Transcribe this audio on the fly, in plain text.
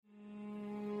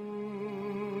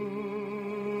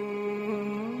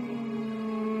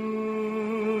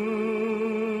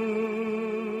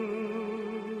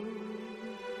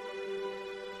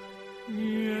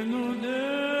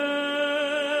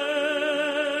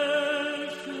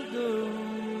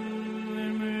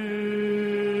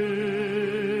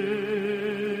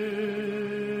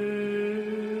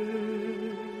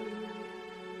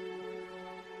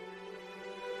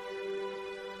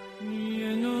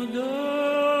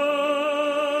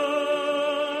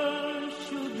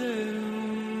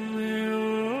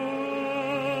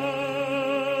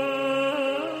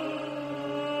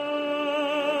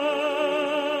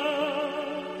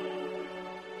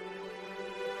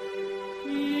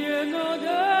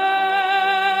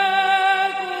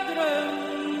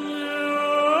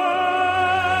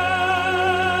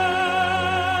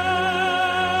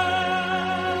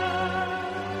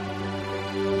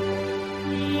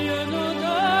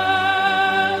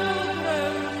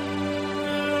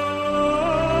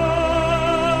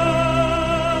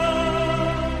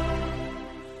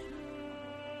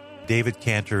David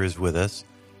Cantor is with us,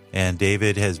 and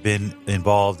David has been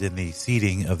involved in the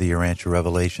seeding of the Urantia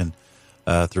Revelation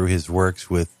through his works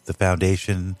with the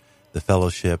Foundation, the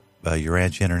Fellowship,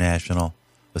 Urantia International,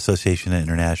 Association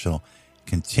International.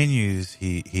 Continues,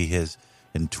 he has,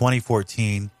 in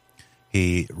 2014,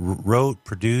 he wrote,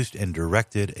 produced, and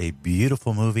directed a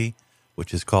beautiful movie,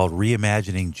 which is called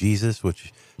Reimagining Jesus,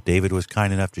 which David was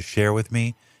kind enough to share with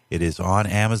me. It is on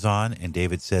Amazon, and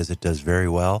David says it does very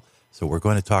well. So we're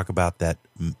going to talk about that,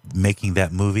 making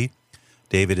that movie.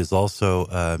 David has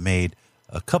also made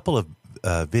a couple of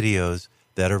videos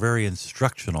that are very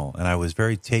instructional, and I was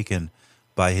very taken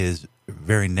by his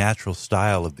very natural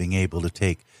style of being able to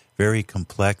take very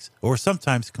complex, or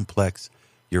sometimes complex,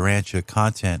 Urantia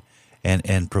content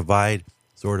and provide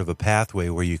sort of a pathway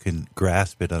where you can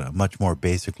grasp it on a much more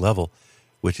basic level,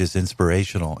 which is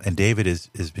inspirational. And David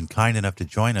has been kind enough to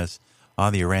join us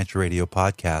on the Urantia Radio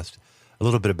podcast. A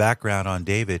little bit of background on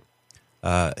David.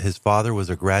 His father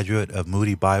was a graduate of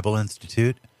Moody Bible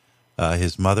Institute.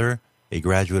 His mother, a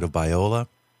graduate of Biola.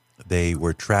 They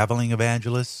were traveling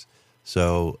evangelists.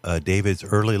 So David's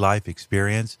early life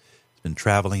experience has been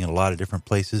traveling in a lot of different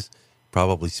places,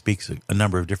 probably speaks a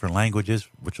number of different languages,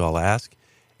 which I'll ask.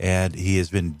 And he has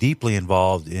been deeply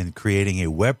involved in creating a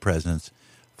web presence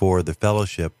for the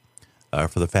fellowship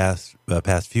for the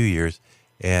past few years.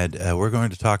 And we're going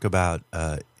to talk about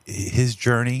his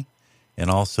journey, and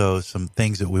also some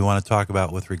things that we want to talk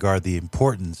about with regard to the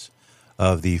importance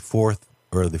of the fourth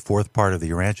part of the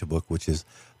Urantia book, which is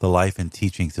the life and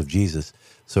teachings of Jesus.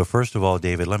 So first of all,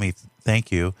 David, let me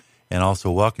thank you and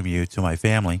also welcome you to my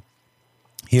family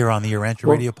here on the Urantia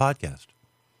Radio podcast.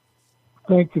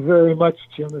 Thank you very much,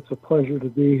 Jim. It's a pleasure to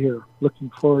be here. Looking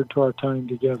forward to our time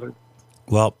together.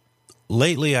 Well,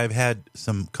 lately I've had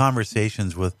some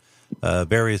conversations with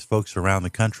various folks around the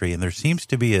country, and there seems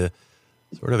to be a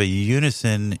sort of a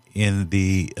unison in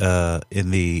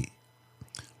the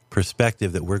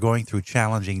perspective that we're going through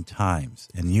challenging times.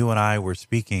 And you and I were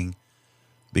speaking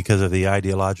because of the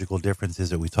ideological differences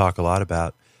that we talk a lot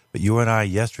about. But you and I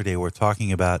yesterday were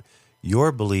talking about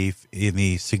your belief in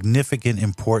the significant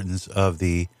importance of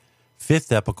the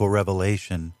fifth epical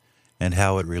revelation and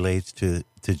how it relates to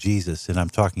Jesus. And I'm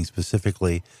talking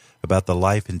specifically about the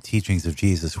life and teachings of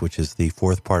Jesus, which is the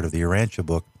fourth part of the Urantia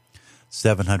book,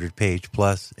 700-page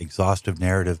plus exhaustive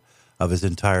narrative of his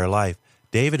entire life.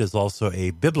 David is also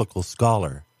a biblical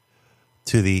scholar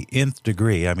to the nth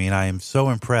degree. I mean, I am so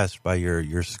impressed by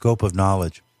your scope of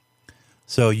knowledge.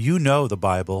 So you know the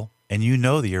Bible, and you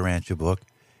know the Urantia book,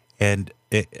 and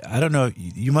I don't know,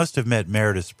 you must have met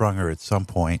Meredith Sprunger at some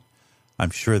point. I'm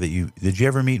sure that did you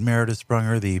ever meet Meredith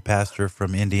Sprunger, the pastor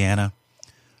from Indiana?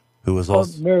 Who was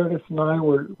also Meredith and I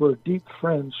were deep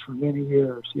friends for many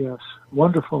years, yes.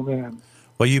 Wonderful man.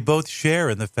 Well, you both share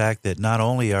in the fact that not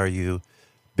only are you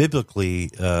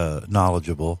biblically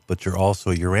knowledgeable, but you're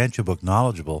also Urantia book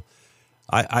knowledgeable.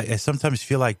 I sometimes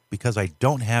feel like because I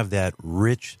don't have that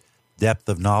rich depth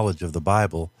of knowledge of the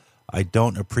Bible, I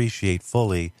don't appreciate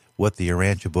fully what the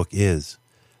Urantia book is.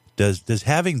 Does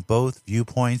having both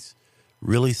viewpoints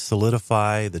really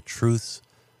solidify the truths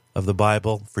of the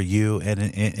Bible for you, and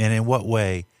in what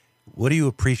way? What do you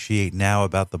appreciate now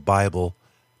about the Bible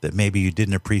that maybe you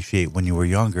didn't appreciate when you were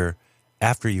younger,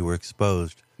 after you were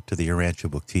exposed to the Urantia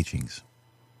book teachings?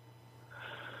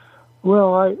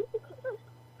 Well,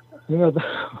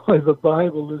 the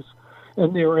Bible is,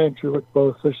 and the Urantia book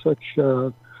both are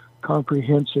such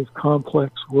comprehensive,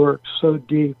 complex works, so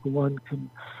deep one can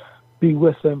be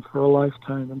with them for a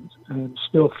lifetime and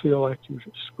still feel like you're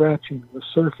scratching the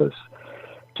surface.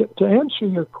 To answer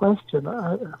your question,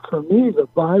 for me, the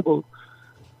Bible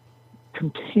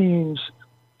contains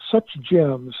such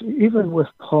gems, even with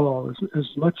Paul, as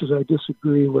much as I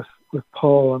disagree with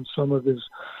Paul on some of his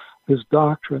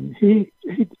doctrine, he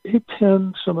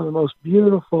penned some of the most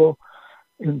beautiful,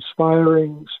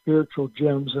 inspiring spiritual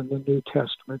gems in the New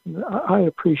Testament. And I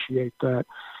appreciate that.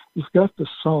 You've got the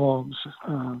Psalms.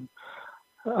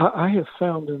 I have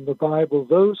found in the Bible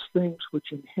those things which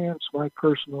enhance my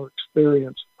personal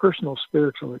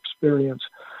spiritual experience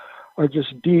are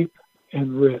just deep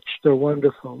and rich. They're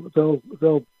wonderful.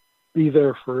 They'll be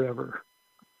there forever.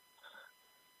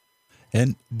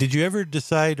 And did you ever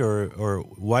decide, or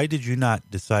why did you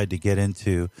not decide to get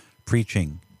into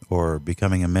preaching or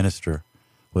becoming a minister?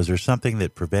 Was there something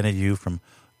that prevented you from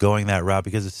going that route?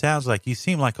 Because it sounds like you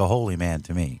seem like a holy man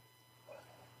to me.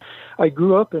 I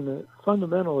grew up in a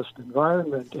fundamentalist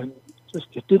environment, and just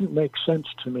it didn't make sense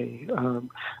to me. I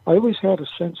always had a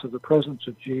sense of the presence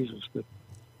of Jesus, but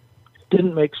it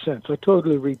didn't make sense. I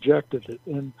totally rejected it.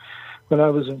 And when I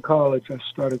was in college, I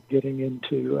started getting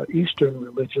into Eastern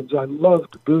religions. I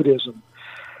loved Buddhism,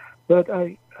 but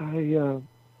I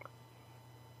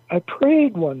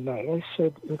prayed one night. I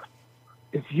said,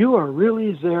 if you are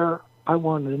really there, I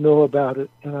want to know about it,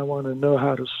 and I want to know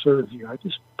how to serve you. I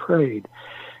just prayed.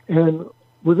 And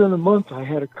within a month, I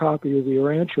had a copy of the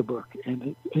Urantia book,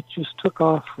 and it just took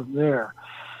off from there.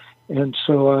 And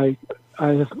so I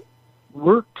have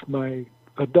worked my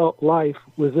adult life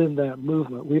within that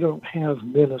movement. We don't have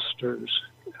ministers.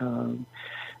 And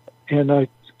I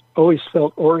always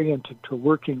felt oriented to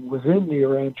working within the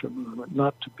Urantia movement,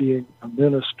 not to being a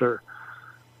minister.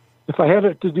 If I had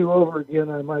it to do over again,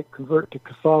 I might convert to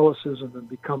Catholicism and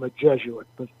become a Jesuit,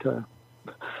 but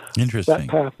interesting. That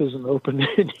path isn't open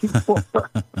anymore.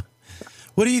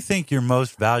 What do you think your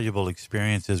most valuable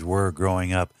experiences were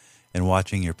growing up and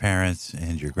watching your parents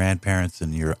and your grandparents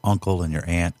and your uncle and your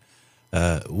aunt,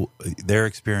 their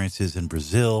experiences in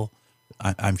Brazil?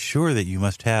 I'm sure that you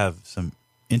must have some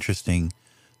interesting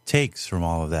takes from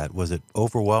all of that. Was it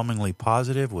overwhelmingly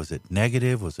positive? Was it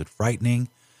negative? Was it frightening?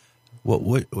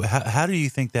 How do you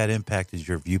think that impacted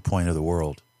your viewpoint of the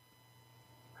world?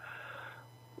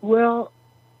 Well,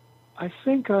 I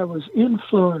think I was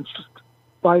influenced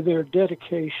by their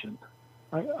dedication.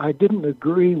 I didn't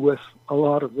agree with a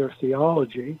lot of their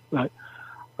theology, but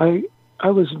I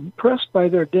was impressed by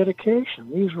their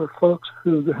dedication. These were folks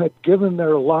who had given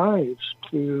their lives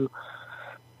to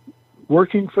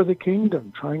working for the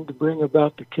kingdom, trying to bring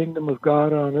about the kingdom of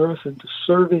God on earth and to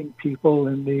serving people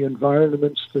in the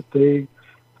environments that they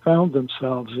found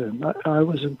themselves in. I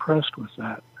was impressed with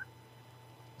that.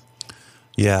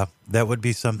 Yeah, that would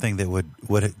be something that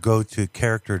would go to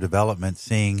character development,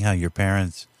 seeing how your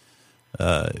parents,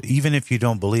 even if you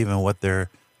don't believe in what they're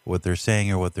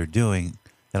saying or what they're doing,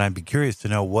 and I'd be curious to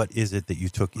know, what is it that you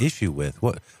took issue with?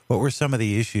 What were some of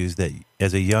the issues that,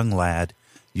 as a young lad,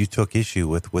 you took issue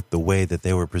with the way that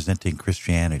they were presenting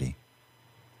Christianity?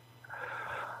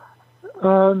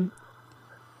 I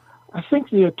think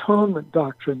the atonement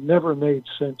doctrine never made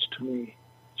sense to me.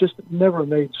 Just never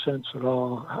made sense at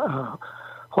all.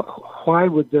 Why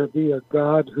would there be a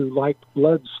God who liked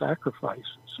blood sacrifices?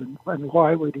 And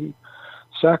why would he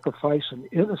sacrifice an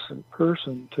innocent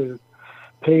person to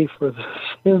pay for the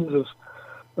sins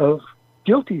of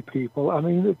guilty people? I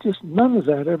mean, it just, none of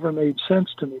that ever made sense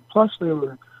to me. Plus, they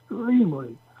were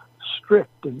extremely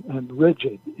strict and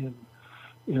rigid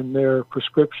in their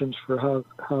prescriptions for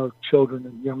how children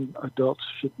and young adults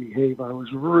should behave. I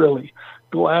was really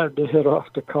glad to head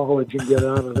off to college and get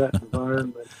out of that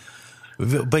environment.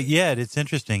 But yet, it's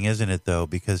interesting, isn't it, though?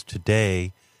 Because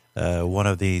today, one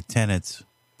of the tenets,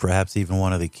 perhaps even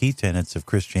one of the key tenets of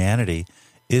Christianity,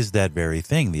 is that very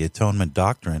thing, the atonement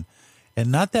doctrine.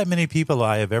 And not that many people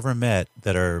I have ever met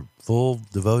that are full,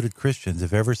 devoted Christians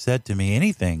have ever said to me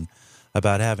anything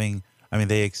about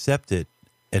they accept it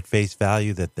at face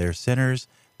value that they're sinners,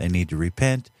 they need to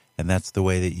repent, and that's the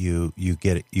way that you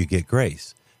get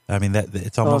grace. I mean, that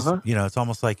it's almost it's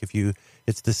almost like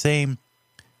it's the same.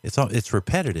 It's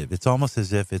repetitive. It's almost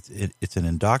as if it's an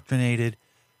indoctrinated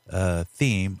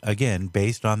theme, again,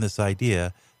 based on this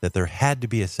idea that there had to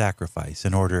be a sacrifice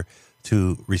in order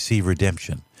to receive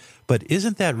redemption. But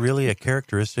isn't that really a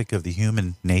characteristic of the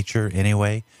human nature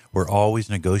anyway? We're always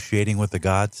negotiating with the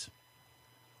gods?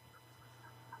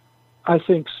 I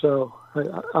think so.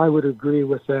 I would agree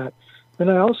with that.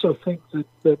 And I also think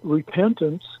that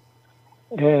repentance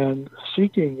and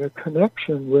seeking a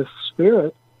connection with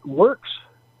Spirit works.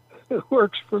 It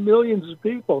works for millions of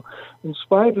people, in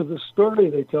spite of the story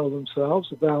they tell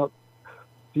themselves about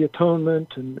the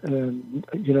atonement and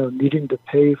needing to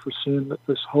pay for sin.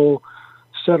 This whole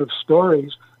set of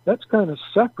stories, that's kind of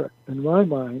separate in my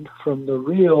mind from the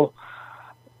real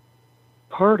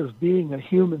part of being a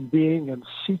human being and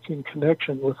seeking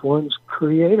connection with one's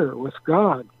Creator, with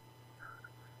God.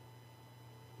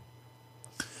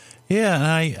 Yeah,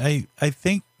 and I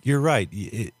think you're right.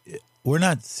 We're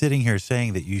not sitting here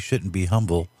saying that you shouldn't be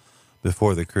humble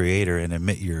before the Creator and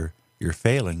admit your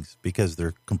failings, because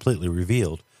they're completely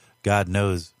revealed. God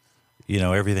knows,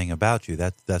 everything about you.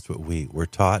 That's what we're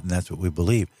taught, and that's what we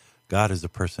believe. God is a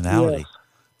personality. Yes.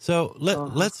 So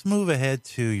let's move ahead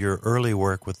to your early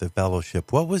work with the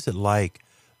fellowship. What was it like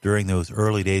during those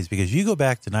early days? Because you go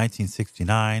back to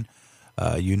 1969.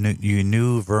 You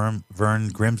knew Vern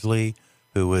Grimsley,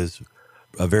 who was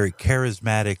a very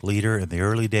charismatic leader in the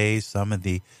early days. Some in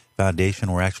the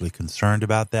foundation were actually concerned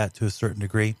about that to a certain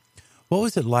degree. What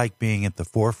was it like being at the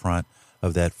forefront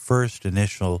of that first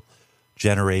initial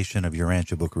generation of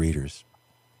Urantia book readers?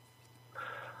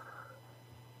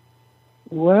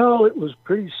 Well, it was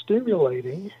pretty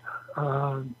stimulating.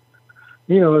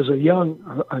 As a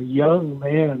young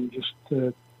man, just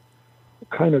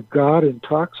kind of got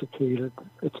intoxicated.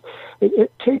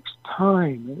 It takes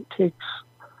time, and it takes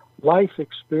life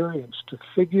experience to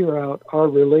figure out our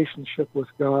relationship with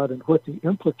God and what the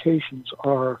implications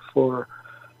are for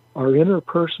our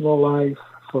interpersonal life,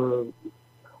 for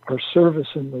our service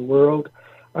in the world.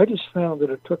 I just found that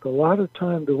it took a lot of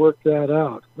time to work that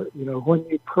out. When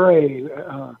you pray,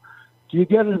 do you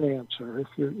get an answer?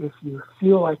 If you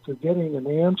feel like you're getting an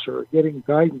answer or getting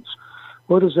guidance,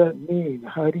 what does that mean?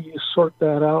 How do you sort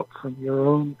that out from your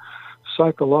own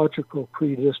psychological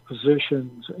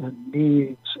predispositions and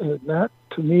needs? And that,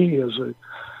 to me, is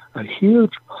a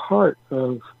huge part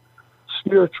of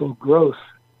spiritual growth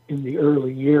in the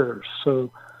early years. So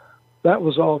that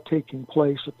was all taking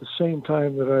place at the same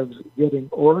time that I was getting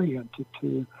oriented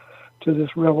to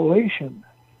this revelation.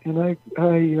 And I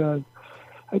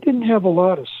didn't have a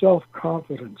lot of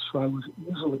self-confidence, so I was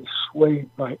easily swayed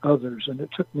by others, and it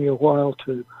took me a while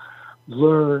to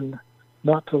learn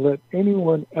not to let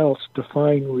anyone else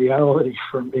define reality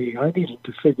for me. I needed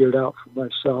to figure it out for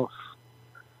myself.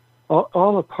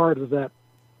 All a part of that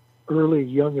early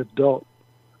young adult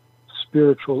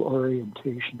spiritual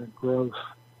orientation and growth.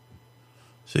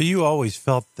 So you always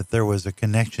felt that there was a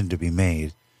connection to be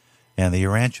made, and the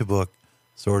Urantia book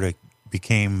sort of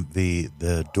became the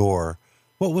door.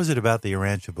 What was it about the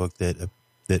Urantia book that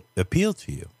appealed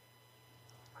to you?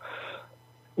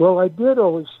 Well, I did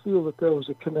always feel that there was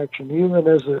a connection. Even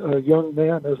as a young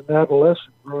man, as an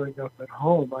adolescent growing up at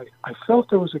home, I felt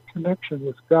there was a connection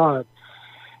with God.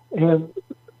 And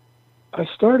I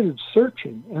started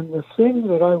searching, and the thing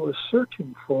that I was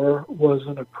searching for was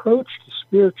an approach to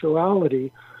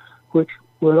spirituality which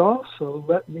would also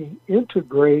let me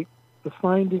integrate the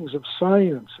findings of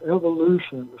science,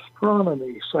 evolution,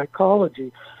 astronomy,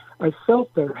 psychology. I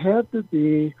felt there had to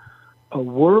be a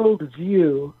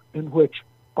worldview in which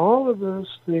all of those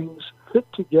things fit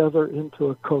together into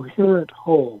a coherent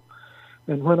whole.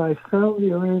 And when I found the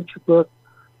Urantia book,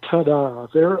 ta-da,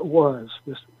 there it was,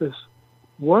 this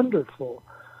wonderful,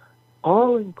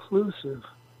 all-inclusive,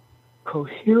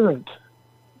 coherent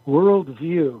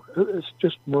worldview. It's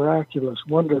just miraculous,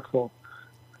 wonderful.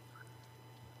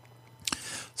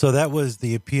 So that was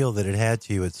the appeal that it had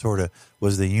to you. It sort of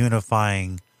was the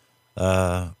unifying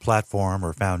platform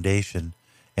or foundation,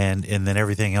 and then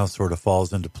everything else sort of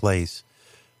falls into place.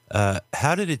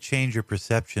 How did it change your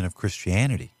perception of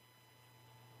Christianity?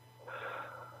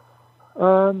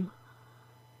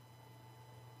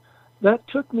 That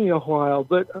took me a while,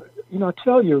 but I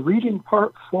tell you, reading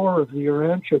part 4 of the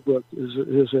Urantia book is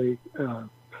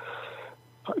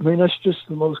that's just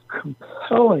the most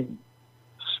compelling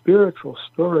spiritual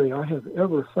story I have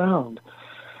ever found,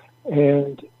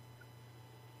 and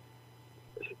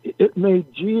it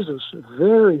made Jesus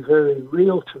very, very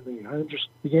real to me. I just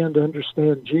began to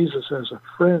understand Jesus as a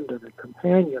friend and a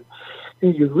companion.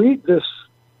 And you read this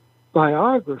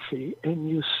biography and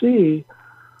you see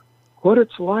what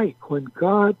it's like when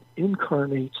God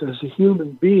incarnates as a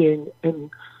human being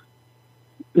and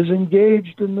is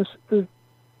engaged in the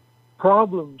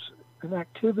problems and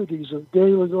activities of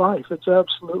daily life. It's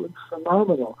absolutely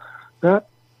phenomenal. That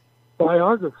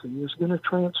biography is going to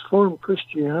transform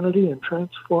Christianity and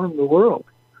transform the world.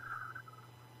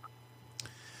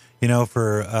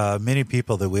 For many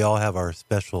people, that we all have our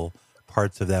special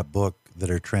parts of that book that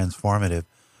are transformative.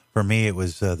 For me, it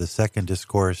was the second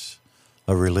discourse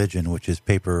of religion, which is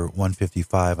paper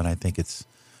 155, and I think it's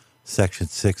section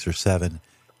 6 or 7.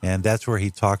 And that's where he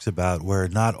talks about where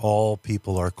not all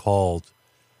people are called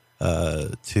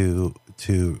to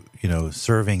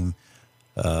serving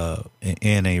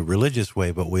in a religious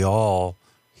way, but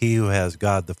he who has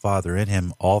God the Father in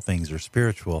him, all things are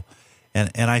spiritual. And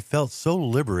I felt so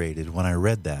liberated when I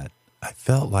read that. I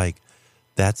felt like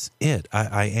that's it.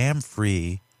 I am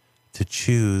free to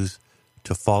choose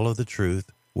to follow the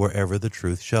truth wherever the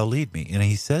truth shall lead me. And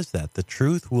he says that the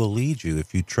truth will lead you.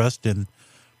 If you trust in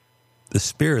the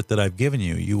Spirit that I've given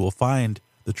you, you will find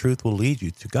the truth will lead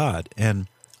you to God. And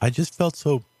I just felt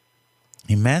so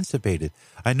emancipated.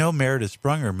 I know Meredith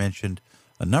Sprunger mentioned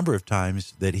a number of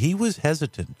times that he was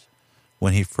hesitant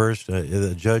when he first,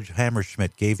 Judge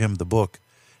Hammerschmidt gave him the book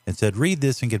and said, read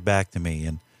this and get back to me.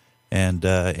 And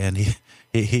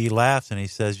he laughs and he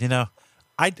says,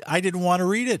 I didn't want to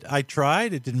read it. I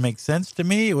tried. It didn't make sense to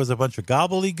me. It was a bunch of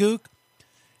gobbledygook.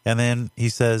 And then he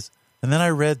says, and then I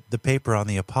read the paper on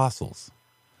the apostles.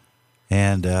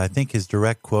 And I think his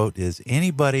direct quote is,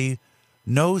 anybody,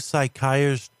 no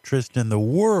psychiatrist in the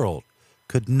world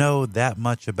could know that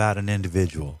much about an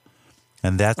individual.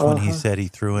 And that's when he said he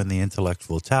threw in the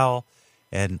intellectual towel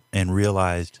and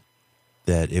realized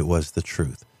that it was the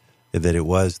truth, that it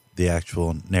was the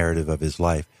actual narrative of his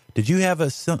life. Did you have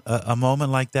a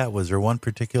moment like that? Was there one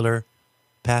particular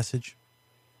passage?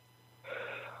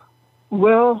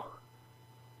 Well,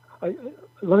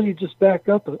 let me just back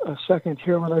up a second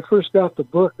here. When I first got the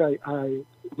book, I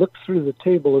looked through the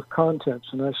table of contents,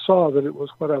 and I saw that it was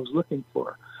what I was looking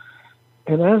for.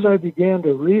 And as I began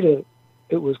to read it,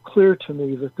 it was clear to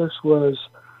me that this was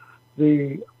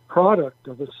the product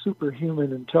of a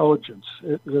superhuman intelligence.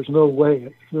 There's no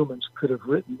way humans could have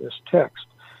written this text.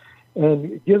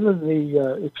 And given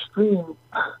the extreme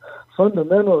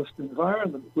fundamentalist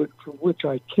environment from which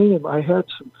I came, I had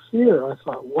some fear. I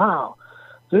thought, wow,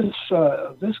 this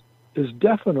is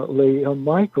definitely a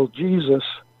Michael Jesus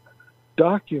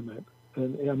document.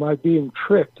 And am I being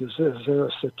tricked? Is there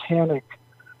a satanic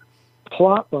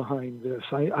plot behind this?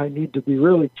 I need to be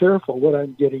really careful what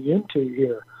I'm getting into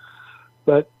here.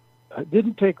 But it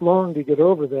didn't take long to get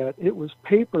over that. It was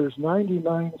papers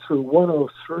 99 through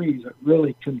 103 that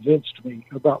really convinced me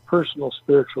about personal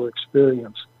spiritual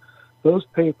experience. Those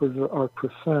papers are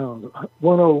profound,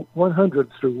 100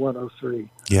 through 103.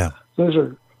 Yeah. Those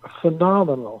are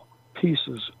phenomenal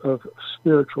pieces of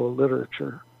spiritual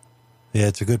literature. Yeah,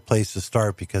 it's a good place to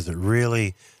start because it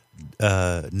really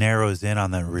narrows in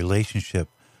on that relationship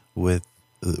with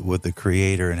the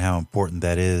Creator and how important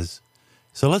that is.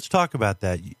 So let's talk about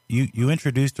that. You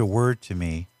introduced a word to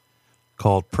me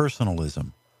called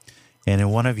personalism. And in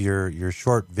one of your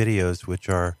short videos, which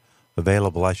are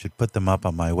available, I should put them up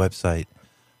on my website,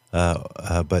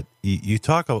 but you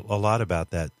talk a lot about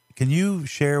that. Can you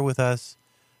share with us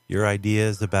your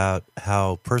ideas about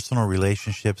how personal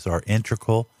relationships are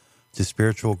integral to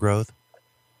spiritual growth?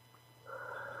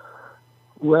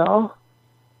 Well,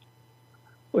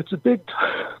 it's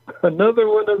another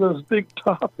one of those big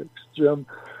topics, Jim.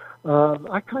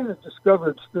 I kind of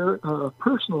discovered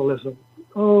personalism,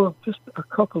 just a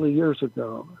couple of years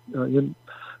ago, in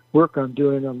work I'm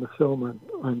doing on the film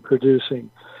I'm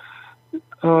producing.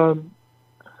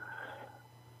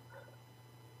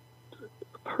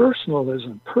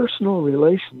 Personalism, personal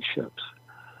relationships.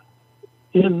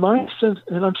 In my sense,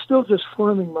 and I'm still just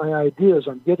forming my ideas,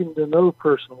 I'm getting to know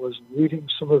personalism, reading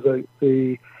some of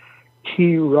the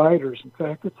key writers. In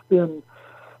fact, it's been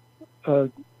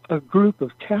a group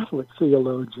of Catholic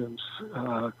theologians,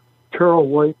 Karl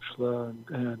Wojtyla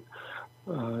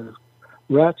and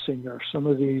Ratzinger, some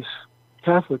of these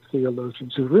Catholic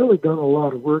theologians who've really done a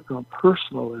lot of work on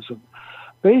personalism.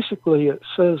 Basically, it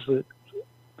says that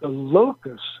the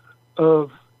locus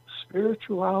of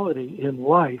spirituality in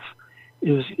life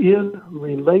is in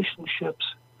relationships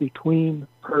between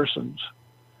persons.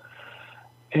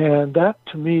 And that,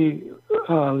 to me,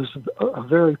 is a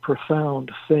very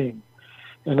profound thing.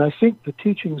 And I think the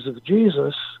teachings of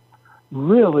Jesus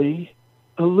really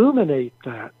illuminate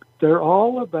that. They're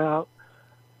all about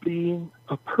being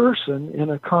a person in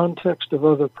a context of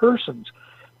other persons.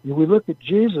 When we look at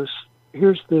Jesus,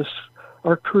 here's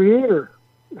our Creator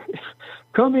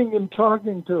coming and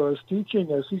talking to us,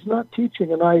 teaching us. He's not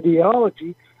teaching an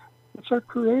ideology. It's our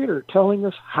Creator telling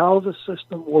us how the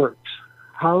system works.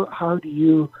 How do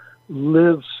you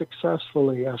live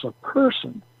successfully as a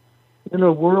person in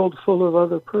a world full of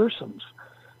other persons?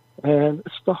 And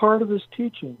it's the heart of his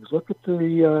teachings. Look at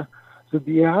the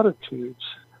Beatitudes.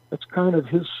 That's kind of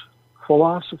his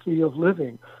philosophy of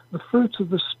living. The fruits of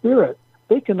the Spirit,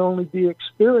 they can only be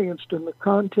experienced in the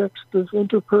context of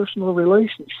interpersonal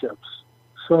relationships.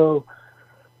 So,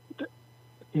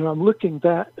 I'm looking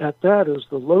at that as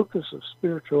the locus of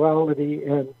spirituality,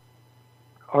 and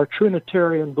our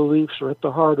Trinitarian beliefs are at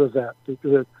the heart of that.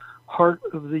 The heart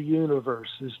of the universe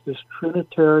is this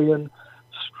Trinitarian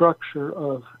structure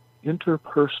of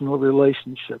interpersonal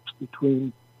relationships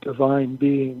between divine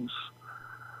beings.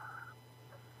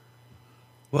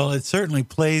 Well, it certainly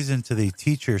plays into the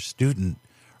teacher-student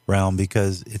realm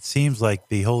because it seems like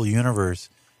the whole universe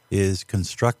is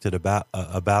constructed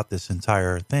about this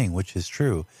entire thing, which is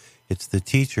true. It's the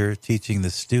teacher teaching the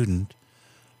student,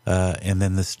 and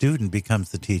then the student becomes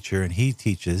the teacher, and he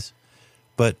teaches.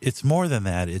 But it's more than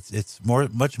that. It's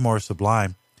much more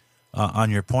sublime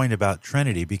on your point about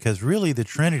Trinity, because really the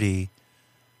Trinity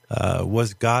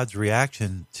was God's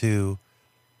reaction to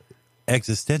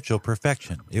existential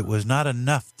perfection. It was not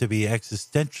enough to be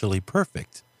existentially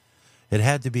perfect. It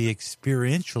had to be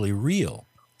experientially real.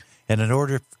 And in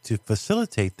order to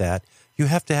facilitate that, you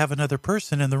have to have another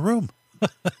person in the room.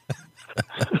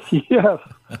 Yes,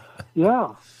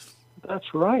 yeah,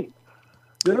 that's right.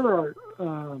 There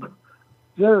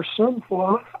are some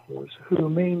philosophers who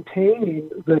maintain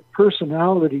that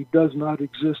personality does not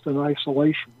exist in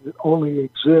isolation. It only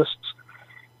exists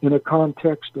in a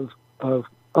context of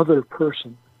other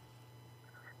person.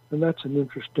 And that's an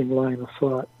interesting line of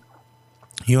thought.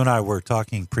 You and I were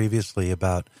talking previously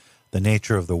about the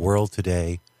nature of the world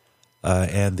today,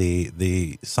 and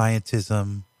the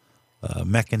scientism,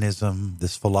 mechanism,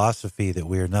 this philosophy that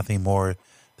we are nothing more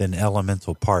than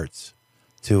elemental parts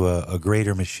to a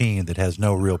greater machine that has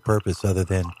no real purpose other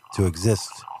than to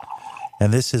exist.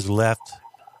 And this has left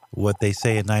what they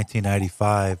say in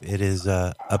 1995, it is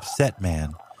upset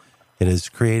man. It has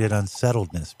created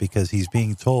unsettledness because he's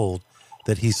being told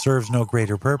that he serves no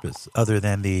greater purpose other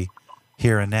than the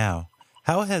here and now.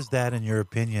 How has that, in your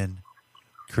opinion,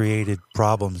 created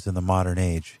problems in the modern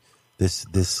age? This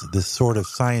sort of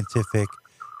scientific,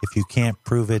 if you can't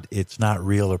prove it, it's not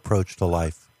real approach to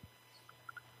life.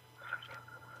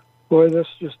 Boy,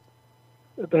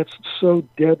 that's so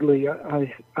deadly.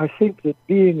 I think that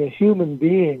being a human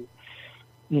being,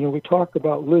 we talk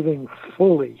about living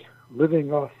fully,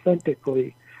 living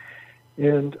authentically,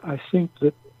 and I think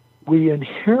that we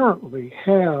inherently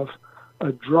have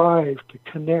a drive to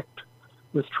connect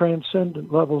with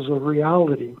transcendent levels of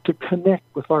reality, to connect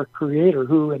with our Creator,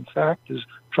 who in fact is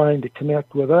trying to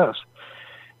connect with us.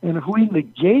 And if we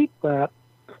negate that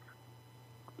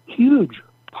huge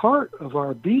part of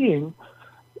our being,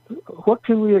 what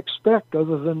can we expect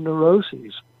other than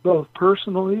neuroses, both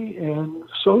personally and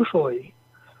socially?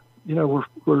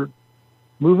 We're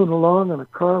moving along in a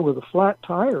car with a flat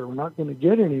tire. We're not going to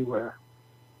get anywhere.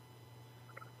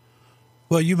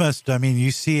 Well, you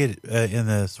see it in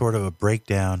the sort of a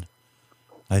breakdown.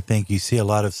 I think you see a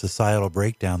lot of societal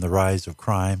breakdown, the rise of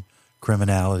crime,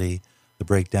 criminality, the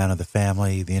breakdown of the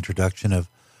family, the introduction of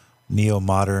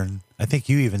neo-modern. I think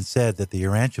you even said that the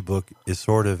Urantia book is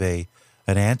sort of an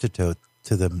antidote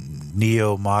to the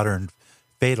neo-modern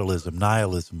fatalism,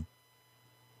 nihilism.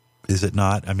 Is it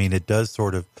not? I mean, it does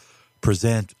sort of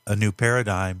present a new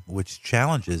paradigm which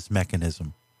challenges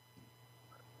mechanism.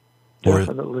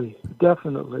 Definitely.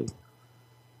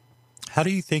 How do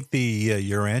you think the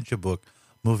Urantia book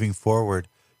moving forward?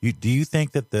 Do you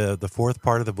think that the fourth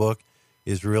part of the book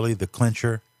is really the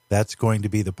clincher? That's going to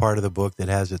be the part of the book that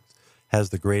has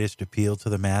the greatest appeal to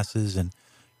the masses and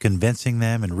convincing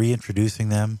them and reintroducing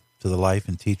them to the life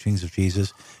and teachings of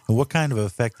Jesus? And what kind of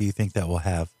effect do you think that will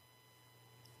have?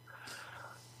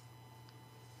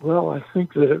 Well, I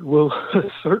think that it will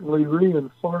certainly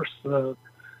reinforce the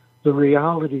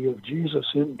reality of Jesus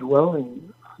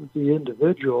indwelling the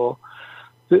individual.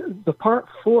 The part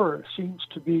 4 seems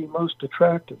to be most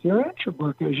attractive. The Urantia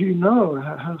book, as you know,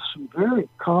 has some very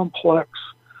complex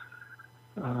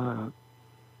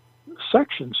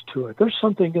sections to it. There's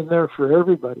something in there for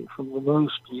everybody, from the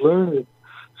most learned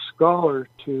scholar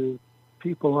to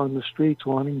people on the streets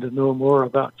wanting to know more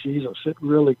about Jesus. It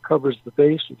really covers the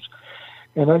bases.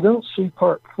 And I don't see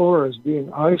part 4 as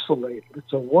being isolated.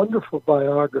 It's a wonderful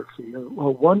biography, a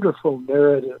wonderful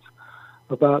narrative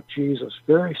about Jesus,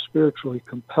 very spiritually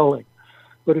compelling.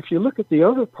 But if you look at the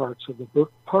other parts of the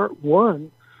book, part 1,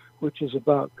 which is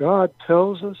about God,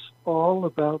 tells us all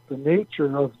about the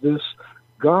nature of this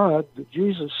God that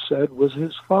Jesus said was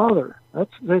his Father.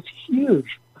 That's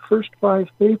huge. The first 5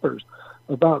 papers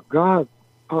about God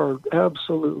are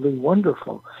absolutely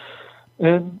wonderful.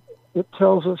 And it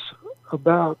tells us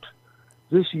about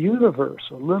this universe,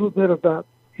 a little bit about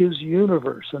his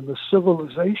universe and the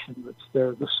civilization that's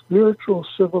there, the spiritual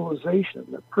civilization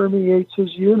that permeates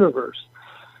his universe,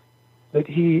 that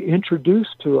he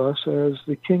introduced to us as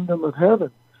the kingdom of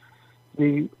heaven.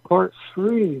 The part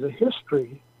 3, the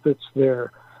history that's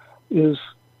there, is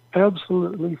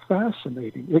absolutely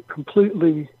fascinating. It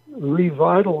completely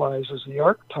revitalizes the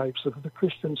archetypes of the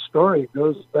Christian story. It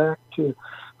goes back to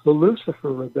the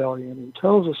Lucifer rebellion and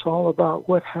tells us all about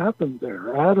what happened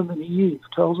there. Adam and Eve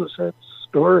tells us that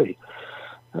story.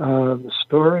 The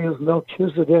story of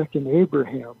Melchizedek and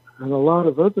Abraham and a lot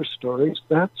of other stories.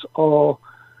 That's all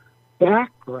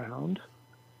background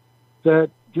that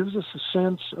gives us a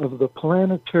sense of the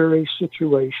planetary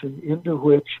situation into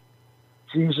which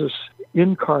Jesus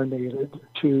incarnated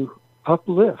to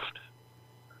uplift.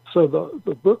 So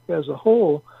the book as a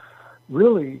whole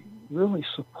really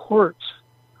supports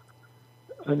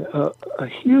a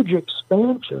huge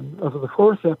expansion of the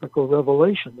fourth epical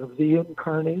revelation of the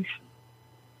incarnation.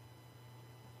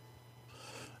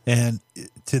 And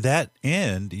to that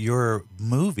end, your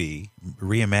movie,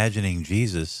 Reimagining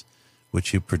Jesus,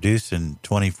 which you produced in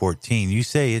 2014, you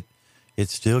say it it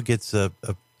still gets in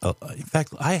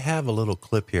fact, I have a little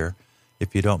clip here.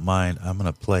 If you don't mind, I'm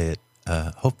going to play it.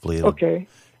 Hopefully, okay.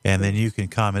 And then you can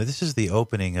comment. This is the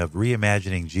opening of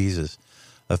Reimagining Jesus,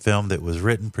 a film that was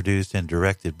written, produced, and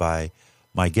directed by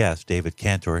my guest, David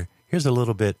Cantor. Here's a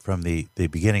little bit from the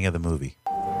beginning of the movie.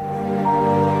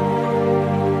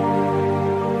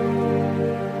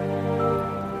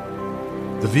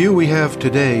 The view we have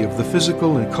today of the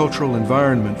physical and cultural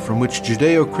environment from which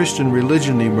Judeo-Christian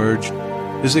religion emerged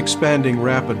is expanding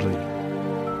rapidly.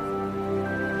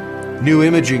 New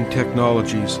imaging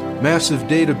technologies, massive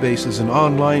databases, and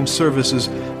online services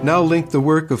now link the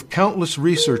work of countless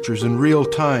researchers in real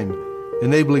time,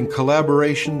 enabling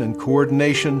collaboration and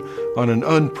coordination on an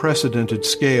unprecedented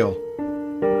scale.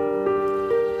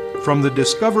 From the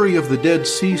discovery of the Dead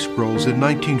Sea Scrolls in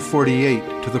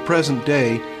 1948 to the present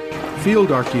day,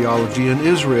 field archaeology in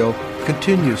Israel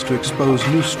continues to expose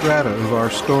new strata of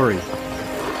our story.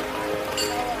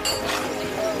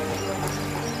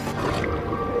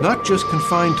 Not just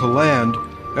confined to land,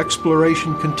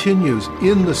 exploration continues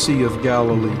in the Sea of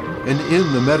Galilee and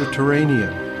in the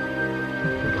Mediterranean.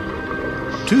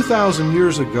 2,000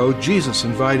 years ago, Jesus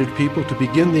invited people to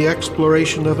begin the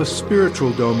exploration of a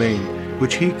spiritual domain,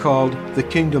 which he called the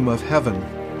Kingdom of Heaven.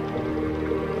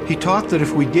 He taught that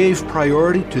if we gave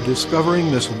priority to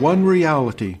discovering this one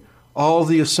reality, all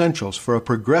the essentials for a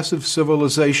progressive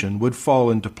civilization would fall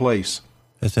into place.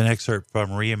 That's an excerpt from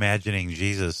Reimagining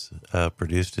Jesus,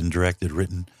 produced and directed,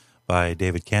 written by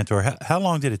David Cantor. How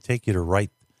long did it take you to write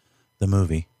the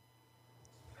movie?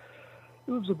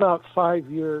 It was about 5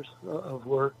 years of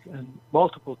work and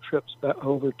multiple trips back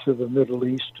over to the Middle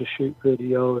East to shoot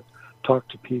video and talk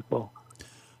to people.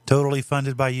 Totally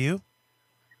funded by you?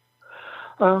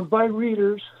 By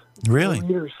readers. Really?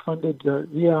 Readers funded.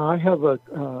 I have a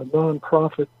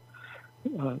nonprofit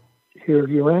here,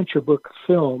 Urantia Book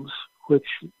Films, which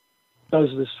does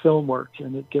this film work,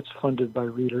 and it gets funded by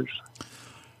readers.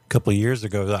 A couple of years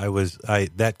ago,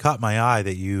 that caught my eye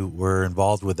that you were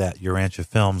involved with that Urantia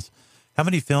Films. How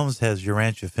many films has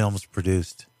Urantia Films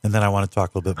produced? And then I want to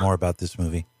talk a little bit more about this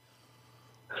movie.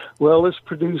 Well, it's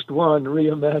produced one,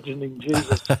 Reimagining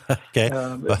Jesus. Okay.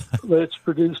 But it's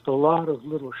produced a lot of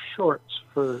little shorts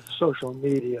for social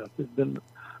media. There's been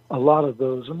a lot of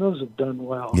those, and those have done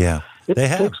well. Yeah, it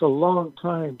takes a long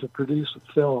time to produce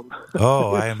a film.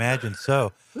 Oh, I imagine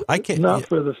so. I can't. Not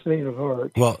for the faint of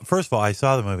heart. Well, first of all, I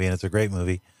saw the movie, and it's a great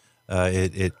movie.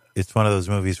 It's one of those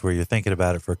movies where you're thinking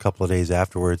about it for a couple of days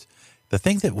afterwards. The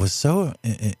thing that was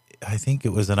I think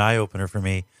it was an eye-opener for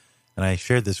me, and I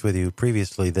shared this with you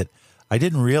previously, that I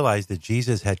didn't realize that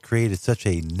Jesus had created such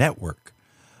a network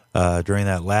during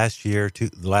that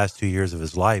the last 2 years of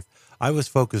his life. I was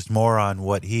focused more on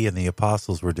what he and the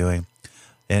apostles were doing,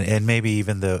 and maybe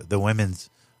even the women's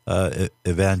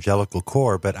evangelical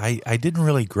core, but I didn't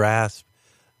really grasp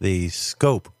the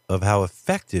scope of how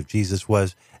effective Jesus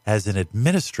was as an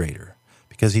administrator,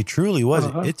 because he truly was.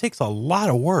 Uh-huh. It takes a lot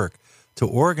of work to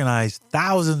organize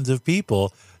thousands of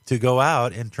people to go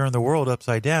out and turn the world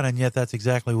upside down, and yet that's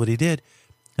exactly what he did.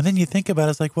 And then you think about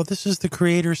it, it's like, well, this is the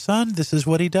Creator's Son. This is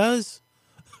what he does.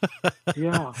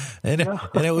 Yeah. and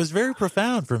it was very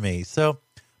profound for me. So,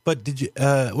 but did you?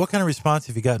 What kind of response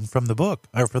have you gotten from the book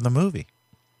or from the movie?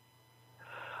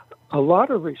 A lot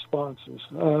of responses.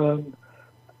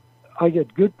 I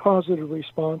get good positive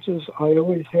responses. I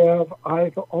always have.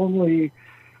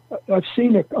 I've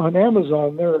seen it on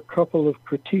Amazon. There are a couple of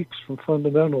critiques from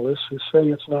fundamentalists who say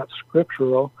it's not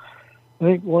scriptural. I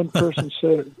think one person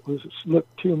said it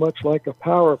looked too much like a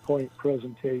PowerPoint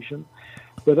presentation.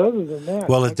 But other than that,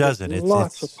 well, it doesn't. It's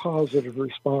lots of positive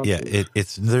responses. Yeah,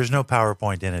 there's no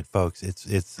PowerPoint in it, folks.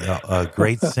 It's a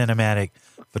great cinematic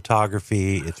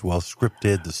photography. It's well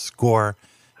scripted. The score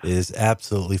is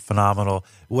absolutely phenomenal.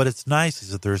 What it's nice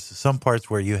is that there's some parts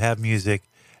where you have music,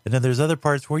 and then there's other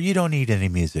parts where you don't need any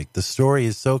music. The story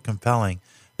is so compelling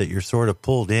that you're sort of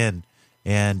pulled in.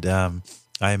 And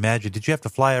I imagine, did you have to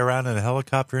fly around in a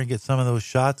helicopter and get some of those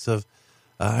shots of?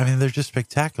 They're just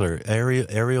spectacular.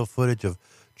 Aerial footage of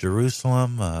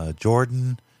Jerusalem,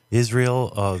 Jordan,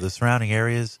 Israel, the surrounding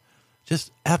areas.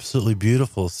 Just absolutely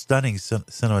beautiful, stunning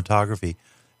cinematography.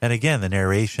 And again, the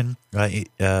narration.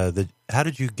 How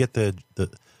did you get the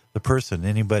person?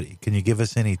 Anybody? Can you give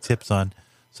us any tips on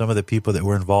some of the people that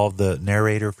were involved? The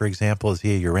narrator, for example, is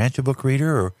he a Urantia book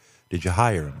reader, or did you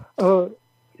hire him?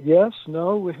 Yes,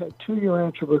 no. We had two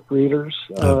Urantia book readers.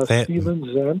 Stephen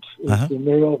Zent is the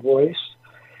male voice.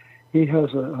 He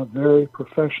has a very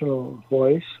professional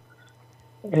voice.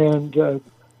 And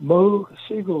Mo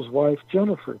Siegel's wife,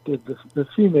 Jennifer, did the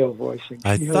female voicing.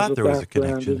 I thought there was a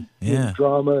connection. In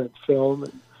drama and film.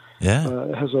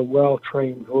 has a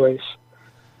well-trained voice.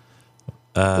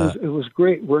 It was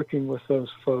great working with those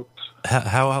folks.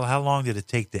 How long did it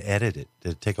take to edit it?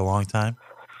 Did it take a long time?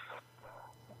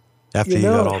 After you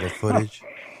got all the footage?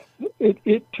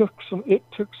 It took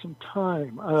some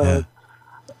time.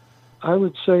 I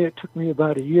would say it took me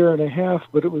about a year and a half,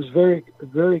 but it was very,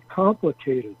 very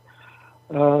complicated.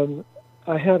 I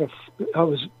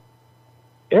was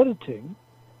editing,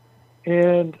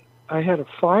 and I had a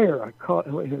fire. I caught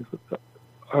the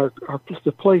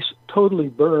place totally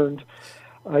burned.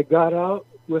 I got out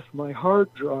with my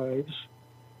hard drives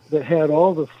that had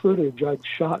all the footage I'd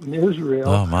shot in Israel.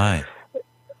 Oh my!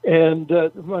 And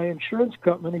my insurance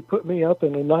company put me up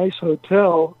in a nice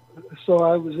hotel, so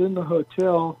I was in the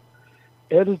hotel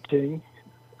editing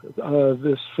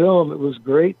this film. It was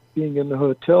great being in the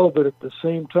hotel, but at the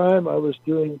same time, I was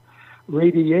doing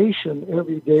radiation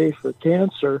every day for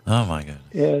cancer. Oh my God!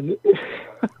 And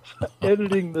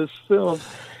editing this film,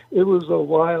 it was a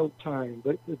wild time,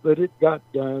 but it got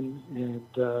done, and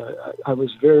I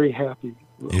was very happy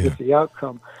with the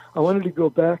outcome. I wanted to go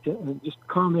back and just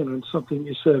comment on something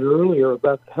you said earlier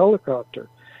about the helicopter.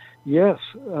 Yes,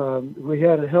 we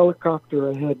had a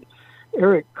helicopter. I had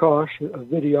Eric Kosh, a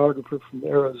videographer from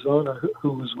Arizona,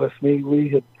 who was with me.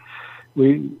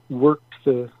 We worked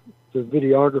the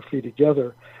videography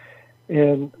together.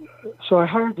 And so I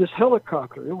hired this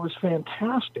helicopter. It was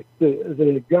fantastic.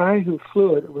 The guy who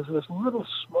flew it was this little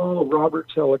small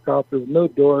Roberts helicopter with no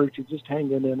doors. You just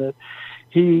hanging in it.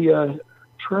 He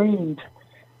trained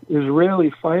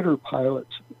Israeli fighter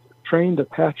pilots, trained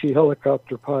Apache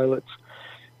helicopter pilots.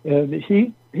 And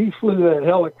he flew that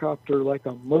helicopter like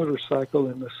a motorcycle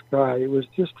in the sky. It was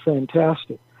just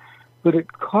fantastic. But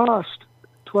it cost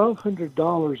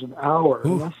 $1,200 an hour.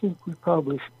 And I think we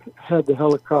probably had the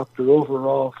helicopter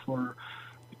overall for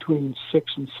between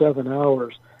 6 and 7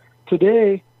 hours.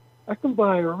 Today, I can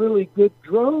buy a really good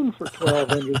drone for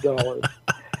 $1,200.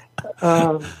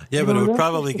 Yeah, but it would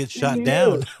probably get shot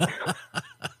down.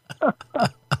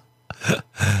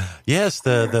 Yes,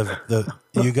 the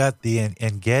you got the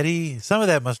En-Gedi. Some of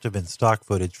that must have been stock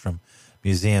footage from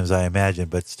museums, I imagine,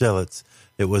 but still,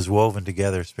 it was woven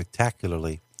together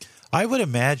spectacularly. I would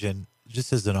imagine,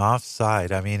 just as an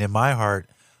offside, I mean, in my heart,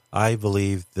 I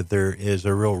believe that there is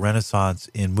a real renaissance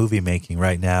in movie making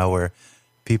right now, where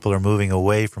people are moving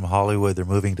away from Hollywood. They're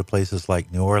moving to places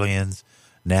like New Orleans,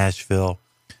 Nashville,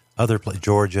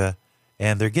 Georgia,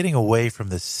 and they're getting away from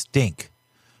the stink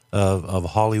of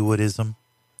Hollywoodism.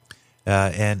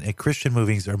 And Christian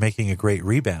movies are making a great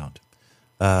rebound.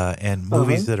 And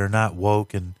movies that are not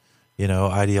woke and,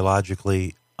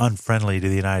 ideologically unfriendly to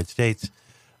the United States.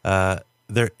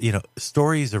 They're,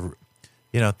 stories of,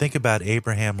 think about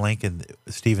Abraham Lincoln,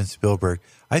 Steven Spielberg.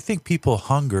 I think people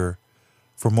hunger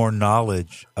for more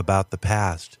knowledge about the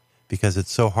past because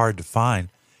it's so hard to find.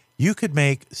 You could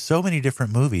make so many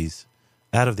different movies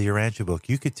out of the Urantia book.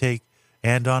 You could take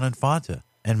Andon Infante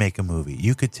and make a movie.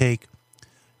 You could take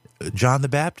John the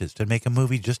Baptist and make a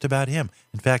movie just about him.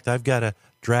 In fact, I've got a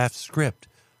draft script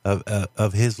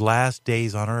of his last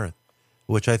days on earth,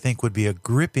 which I think would be a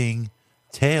gripping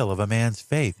tale of a man's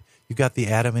faith. You've got the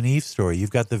Adam and Eve story. You've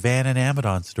got the Van and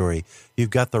Amadon story. You've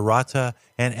got the Rata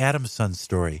and Adamson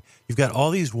story. You've got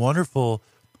all these wonderful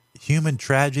human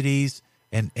tragedies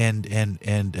and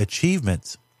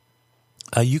achievements.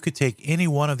 You could take any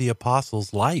one of the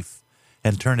apostles' life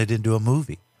and turn it into a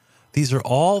movie. These are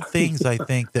all things I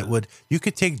think that you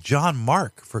could take John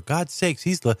Mark, for God's sakes.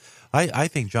 I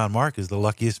think John Mark is the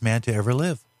luckiest man to ever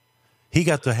live. He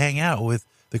got to hang out with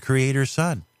the Creator's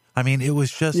son. I mean, it was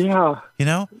just,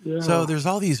 So there's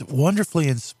all these wonderfully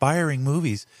inspiring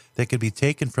movies that could be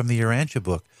taken from the Urantia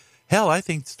book. Hell, I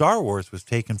think Star Wars was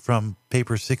taken from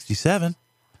Paper 67.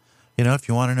 If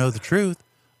you want to know the truth,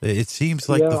 it seems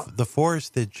like the force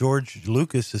that George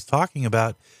Lucas is talking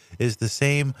about is the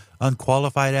same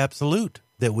unqualified absolute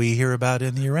that we hear about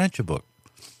in the Urantia book.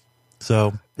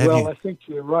 So, I think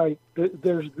you're right.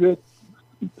 There's good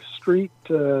street.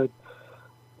 There's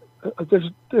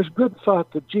good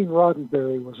thought that Gene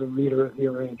Roddenberry was a reader of the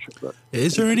Urantia book.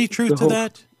 Is there any truth to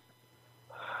that?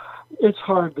 It's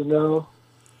hard to know.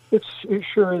 It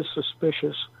sure is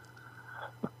suspicious.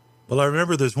 Well, I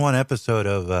remember there's one episode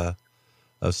of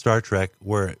Star Trek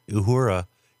where Uhura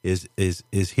is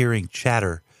hearing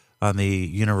chatter on the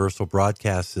Universal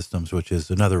Broadcast Systems, which is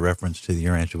another reference to the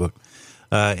Urantia book,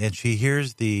 and she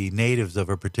hears the natives of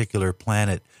a particular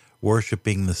planet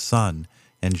worshiping the sun,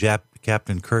 and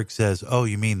Captain Kirk says, "Oh,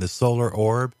 you mean the solar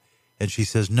orb?" And she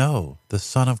says, "No, the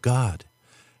Son of God."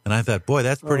 And I thought, boy,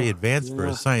 that's pretty advanced for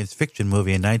a science fiction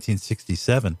movie in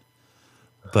 1967.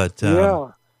 But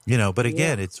But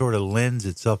again, Yeah. it sort of lends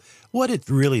itself. What it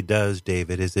really does,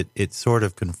 David, is it sort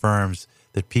of confirms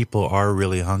that people are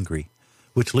really hungry,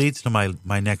 which leads to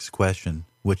my next question,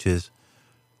 which is,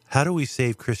 how do we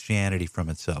save Christianity from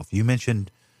itself? You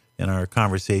mentioned in our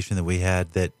conversation that we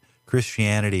had that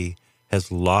Christianity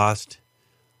has lost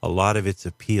a lot of its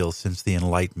appeal since the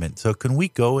Enlightenment. So can we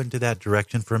go into that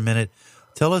direction for a minute?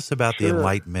 Tell us about the Sure.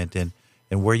 Enlightenment and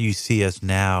where you see us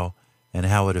now and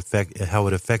how it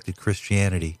affected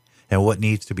Christianity and what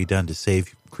needs to be done to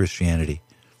save Christianity.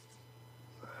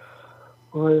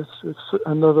 Well, it's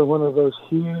another one of those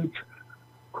huge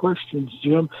questions,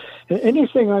 Jim. And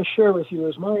anything I share with you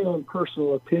is my own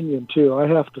personal opinion too. I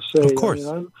have to say, Of course.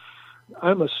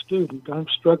 I'm a student. I'm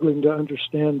struggling to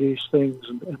understand these things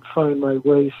and find my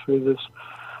way through this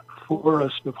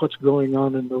forest of what's going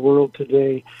on in the world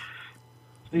today.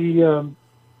 The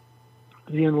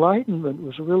Enlightenment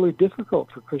was really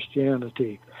difficult for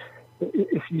Christianity.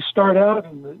 If you start out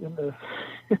in the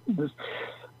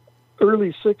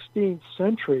early 16th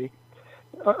century,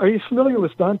 are you familiar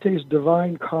with Dante's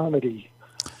Divine Comedy?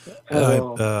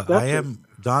 I am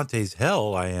Dante's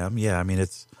Hell. I am. Yeah. I mean,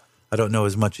 I don't know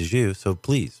as much as you, so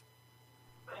please.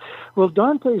 Well,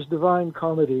 Dante's Divine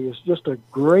Comedy is just a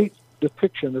great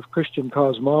depiction of Christian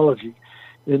cosmology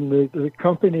in the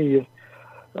company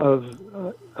of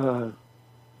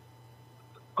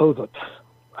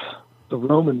the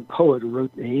Roman poet who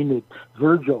wrote the Aeneid,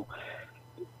 Virgil.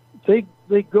 They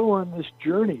go on this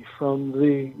journey from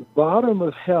the bottom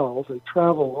of hell. They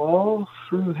travel all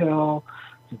through hell,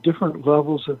 the different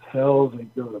levels of hell. They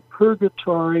go to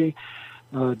purgatory.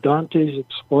 Dante's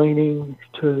explaining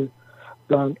to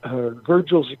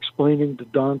Virgil's explaining to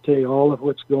Dante all of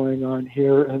what's going on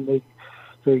here, and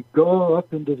they go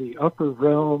up into the upper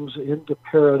realms, into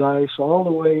paradise, all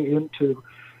the way into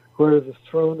where the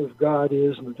throne of God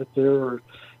is, and that there are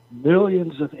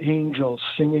millions of angels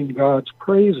singing God's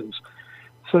praises.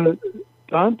 So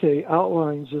Dante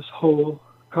outlines this whole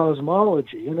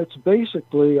cosmology, and it's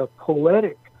basically a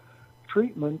poetic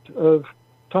treatment of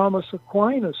Thomas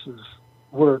Aquinas's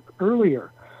work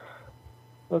earlier.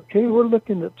 Okay, we're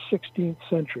looking at 16th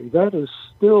century. That is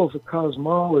still the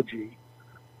cosmology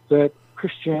that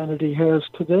Christianity has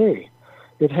today.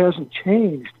 It hasn't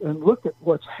changed, and look at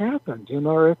what's happened in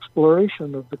our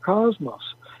exploration of the cosmos.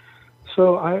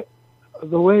 So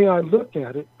the way I look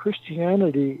at it,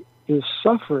 Christianity is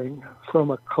suffering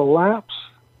from a collapse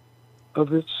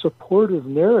of its supportive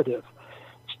narrative.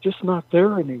 It's just not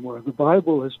there anymore. The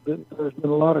Bible there's been a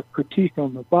lot of critique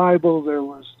on the Bible. There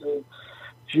was the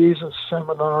Jesus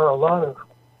seminar, a lot of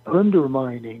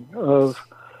undermining of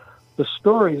the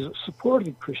stories that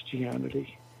supported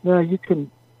Christianity. Now, you can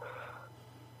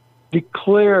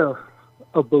declare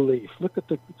a belief. Look at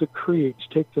the creeds.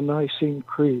 Take the Nicene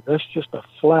Creed. That's just a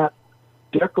flat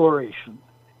declaration.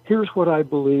 Here's what I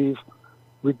believe,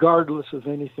 regardless of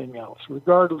anything else,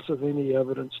 regardless of any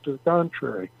evidence to the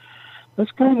contrary.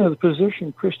 That's kind of the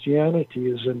position Christianity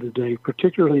is in today,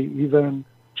 particularly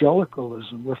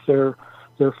evangelicalism with their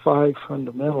 5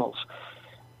 fundamentals.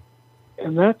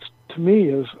 And that, to me,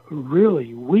 is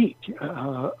really weak.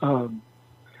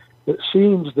 It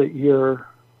seems that your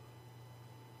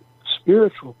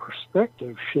spiritual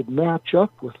perspective should match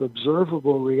up with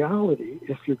observable reality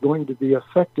if you're going to be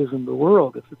effective in the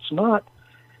world. If it's not,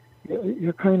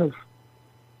 you're kind of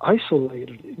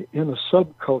isolated in a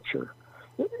subculture.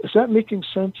 Is that making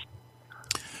sense?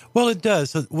 Well, it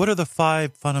does. So what are the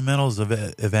 5 fundamentals of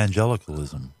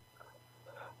evangelicalism?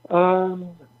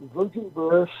 Virgin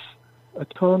birth,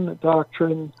 atonement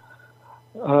doctrine,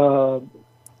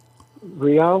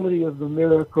 reality of the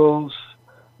miracles,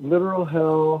 literal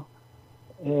hell,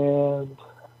 and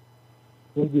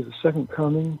maybe the second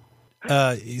coming.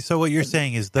 So what you're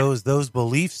saying is those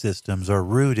belief systems are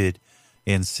rooted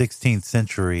in 16th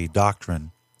century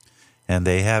doctrine, and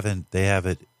they haven't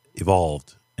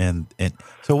evolved. And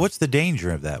so what's the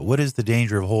danger of that? What is the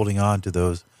danger of holding on to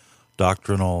those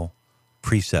doctrinal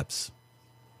precepts?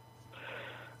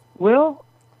 Well,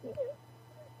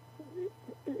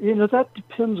 that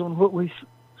depends on what we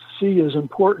see as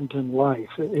important in life.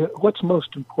 What's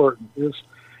most important is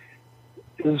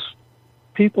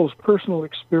people's personal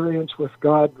experience with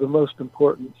God the most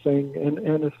important thing.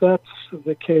 And if that's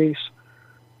the case,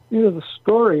 the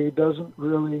story doesn't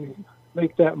really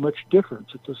make that much difference.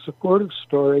 It's a supportive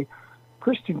story.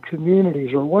 Christian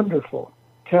communities are wonderful.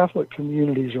 Catholic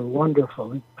communities are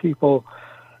wonderful. People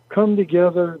come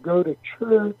together, go to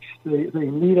church. They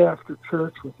meet after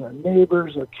church with their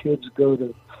neighbors. Their kids go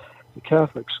to the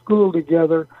Catholic school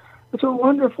together. It's a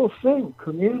wonderful thing.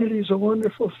 Community is a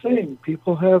wonderful thing.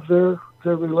 People have their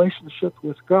relationship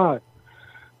with God.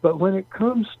 But when it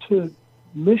comes to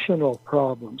missional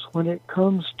problems, when it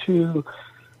comes to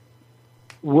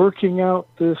working out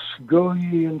this go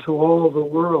ye into all the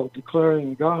world, declaring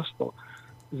the gospel,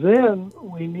 then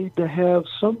we need to have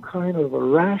some kind of a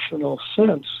rational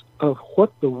sense of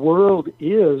what the world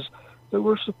is that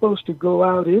we're supposed to go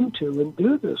out into and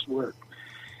do this work.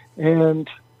 And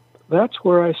that's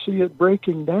where I see it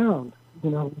breaking down,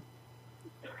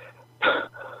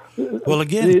 Well,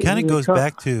 again, it kind of goes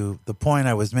back to the point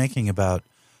I was making about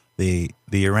the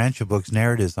Urantia book's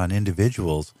narratives on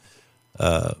individuals.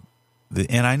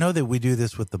 And I know that we do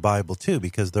this with the Bible, too,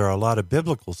 because there are a lot of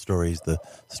biblical stories, the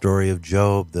story of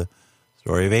Job, the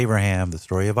story of Abraham, the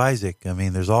story of Isaac. I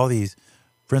mean, there's all these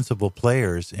principal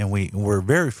players, and we're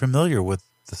very familiar with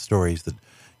the stories, that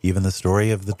even the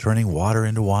story of the turning water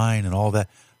into wine and all that,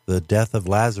 the death of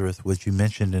Lazarus, which you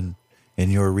mentioned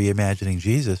in your Reimagining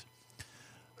Jesus.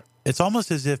 It's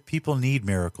almost as if people need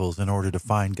miracles in order to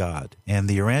find God. And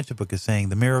the Urantia book is saying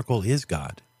the miracle is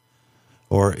God.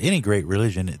 Or any great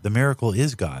religion, the miracle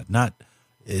is God.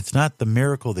 It's not the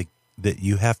miracle that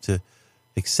you have to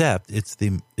accept. It's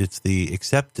the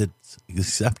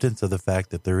acceptance of the fact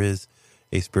that there is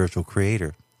a spiritual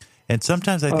creator. And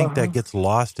sometimes I think that gets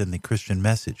lost in the Christian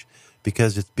message,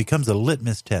 because it becomes a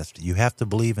litmus test. You have to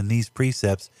believe in these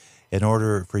precepts in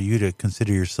order for you to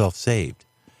consider yourself saved.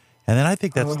 And then I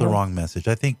think that's the wrong message.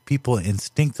 I think people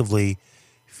instinctively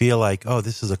feel like, oh,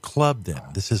 this is a club then.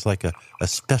 This is like a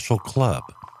special club.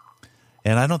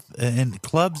 And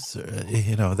clubs,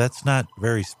 that's not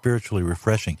very spiritually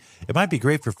refreshing. It might be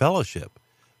great for fellowship,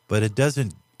 but it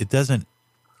doesn't,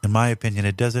 in my opinion,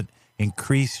 it doesn't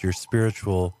increase your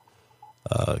spiritual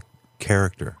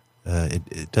character.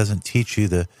 It doesn't teach you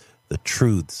the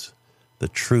truths,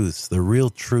 the real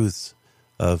truths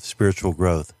of spiritual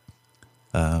growth.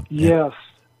 Yes.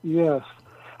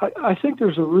 I think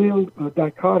there's a real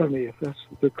dichotomy, if that's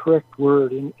the correct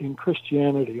word, in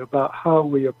Christianity about how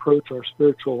we approach our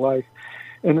spiritual life.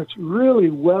 And it's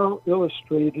really well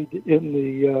illustrated in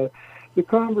the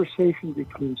conversation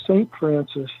between St.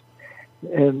 Francis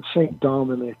and St.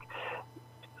 Dominic.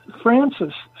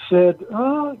 Francis said,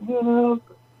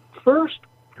 first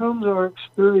comes our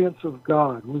experience of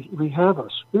God. We have a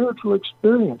spiritual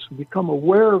experience. We become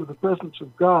aware of the presence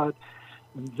of God,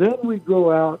 and then we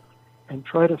go out and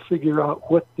try to figure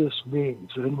out what this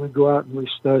means. And then we go out and we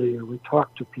study, or we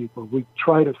talk to people. We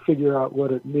try to figure out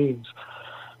what it means.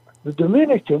 The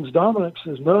Dominicans, Dominic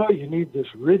says, no, you need this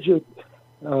rigid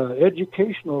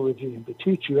educational regime to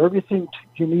teach you everything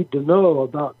you need to know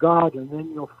about God, and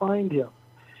then you'll find him.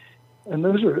 And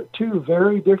those are two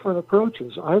very different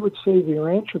approaches. I would say the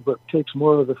Urantia book takes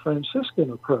more of the Franciscan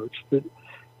approach, that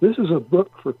this is a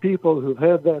book for people who've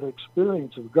had that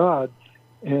experience of God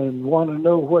and want to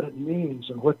know what it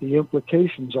means and what the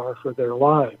implications are for their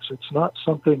lives. It's not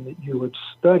something that you would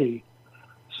study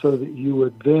so that you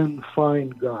would then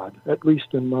find God, at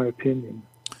least in my opinion.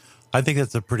 I think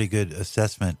that's a pretty good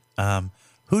assessment.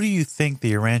 Who do you think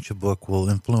the Urantia book will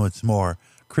influence more,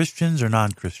 Christians or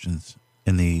non-Christians,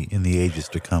 in the ages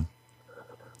to come?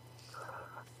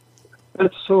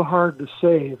 It's so hard to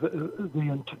say.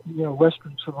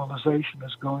 Western civilization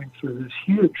is going through this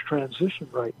huge transition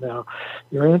right now.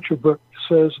 Your Urantia book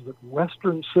says that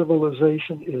Western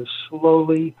civilization is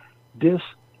slowly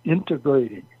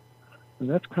disintegrating, and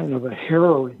that's kind of a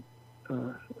harrowing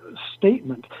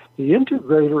statement. The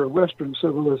integrator of Western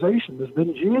civilization has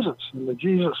been Jesus and the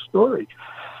Jesus story.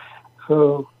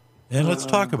 So, and let's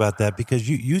talk about that, because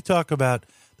you talk about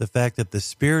the fact that the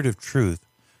Spirit of Truth,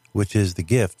 which is the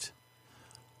gift,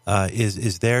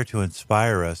 is there to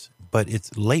inspire us, but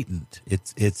it's latent.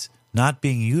 It's not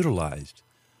being utilized.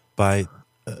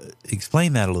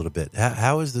 Explain that a little bit.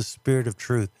 How is the Spirit of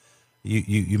Truth?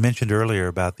 You mentioned earlier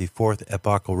about the fourth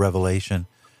epochal revelation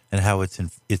and how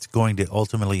it's going to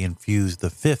ultimately infuse the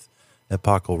fifth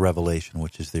epochal revelation,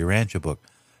 which is the Urantia book.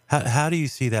 How do you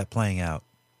see that playing out?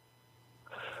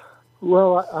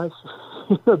 Well,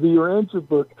 the Urantia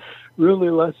book really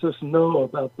lets us know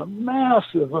about the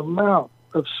massive amount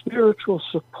of spiritual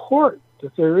support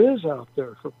that there is out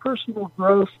there for personal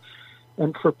growth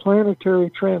and for planetary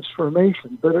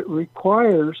transformation, but it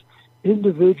requires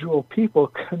individual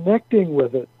people connecting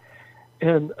with it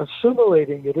and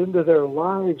assimilating it into their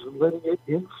lives and letting it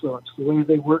influence the way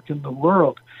they work in the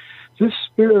world. This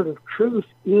Spirit of Truth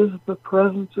is the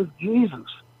presence of Jesus,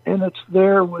 and it's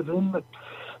there within the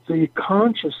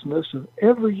consciousness of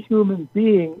every human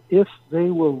being if they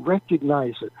will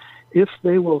recognize it, if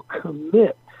they will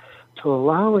commit to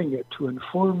allowing it to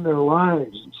inform their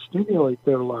lives and stimulate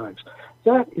their lives.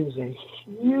 That is a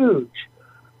huge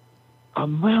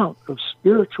amount of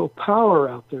spiritual power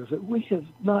out there that we have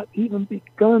not even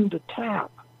begun to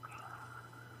tap.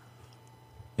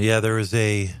 Yeah, there is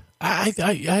I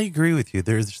agree with you.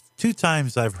 There's 2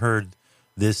 times I've heard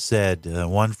this said,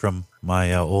 one from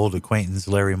my old acquaintance,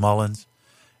 Larry Mullins,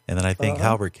 and then I think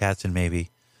Halbert Katzen maybe.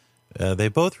 They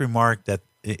both remarked that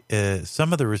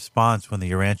some of the response when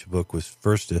the Urantia book was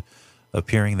first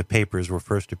appearing, the papers were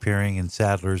first appearing in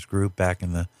Sadler's group back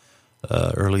in the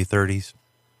early 30s.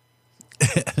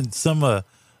 And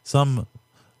some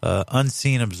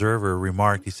unseen observer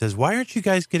remarked, he says, "Why aren't you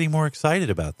guys getting more excited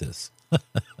about this?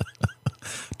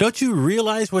 Don't you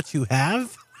realize what you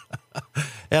have?"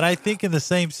 And I think in the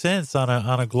same sense, on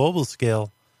a global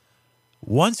scale,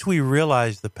 once we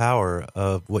realize the power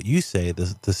of what you say,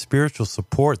 the spiritual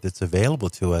support that's available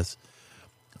to us,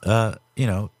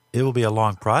 it will be a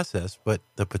long process, but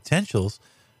the potentials,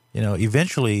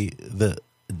 eventually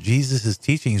Jesus'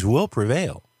 teachings will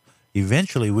prevail.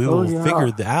 Eventually we will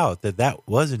figure out that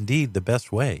was indeed the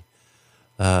best way.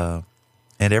 And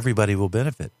everybody will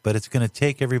benefit. But it's going to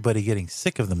take everybody getting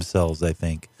sick of themselves, I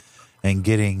think, and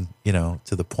getting,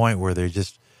 to the point where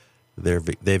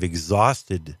they've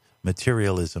exhausted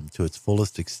materialism to its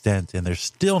fullest extent, and they're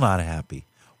still not happy.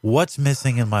 What's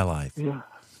missing in my life? Yeah.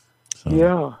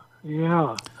 So.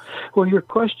 Yeah. Well, your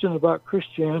question about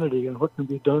Christianity and what can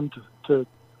be done to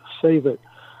save it,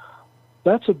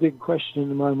 that's a big question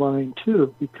in my mind,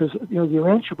 too, because, the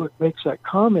Urantia book makes that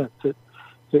comment that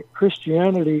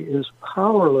Christianity is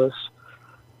powerless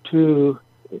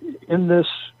in this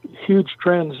huge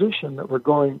transition that we're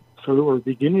going through or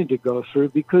beginning to go through,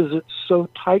 because it's so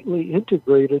tightly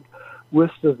integrated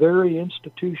with the very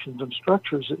institutions and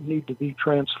structures that need to be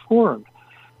transformed.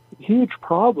 Huge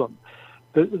problem.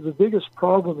 The biggest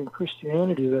problem in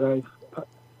Christianity that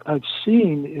I've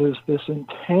seen is this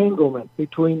entanglement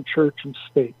between church and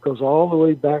state. It goes all the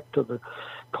way back to the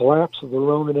collapse of the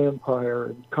Roman Empire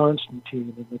and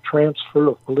Constantine and the transfer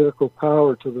of political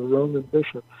power to the Roman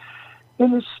bishop.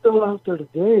 And it's still out there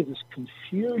today, this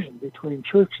confusion between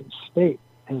church and state.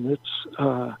 And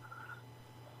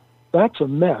that's a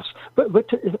mess. But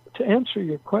to answer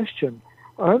your question,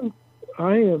 I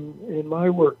am, in my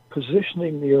work,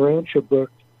 positioning the Urantia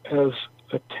book as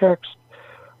a text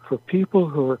for people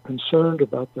who are concerned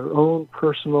about their own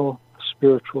personal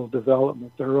spiritual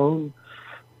development, their own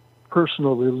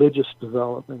personal religious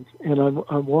development. And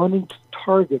I'm wanting to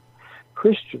target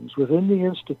Christians within the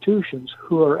institutions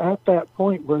who are at that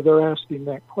point where they're asking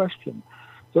that question.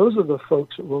 Those are the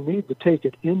folks that will need to take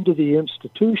it into the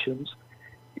institutions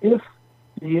if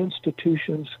the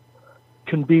institutions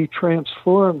can be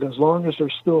transformed as long as they're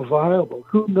still viable.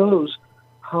 Who knows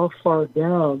how far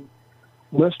down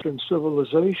Western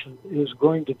civilization is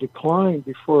going to decline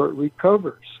before it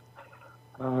recovers.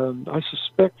 I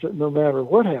suspect that no matter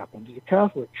what happens, the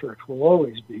Catholic Church will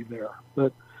always be there.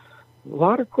 But a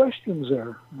lot of questions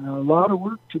there, a lot of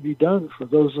work to be done for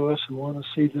those of us who want to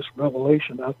see this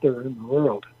revelation out there in the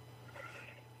world.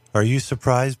 Are you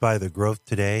surprised by the growth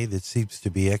today that seems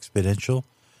to be exponential?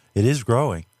 It is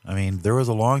growing. I mean, there was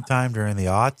a long time during the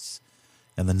aughts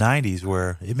and the 90s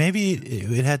where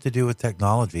it had to do with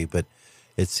technology, but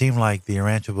it seemed like the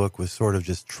Urantia book was sort of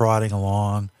just trotting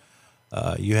along.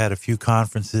 You had a few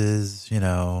conferences,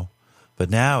 but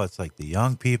now it's like the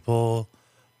young people,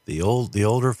 the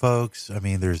older folks. I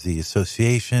mean, there's the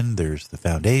association, there's the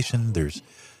foundation, they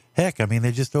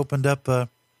just opened up a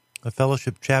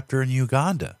fellowship chapter in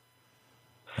Uganda.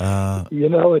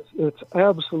 It's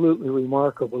absolutely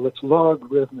remarkable. It's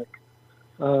logarithmic,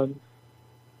 and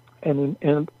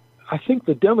I think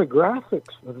the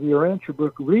demographics of the Urantia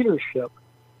book readership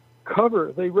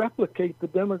they replicate the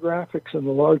demographics in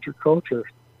the larger culture.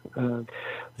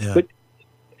 But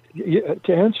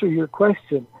to answer your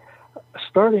question,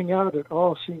 starting out, it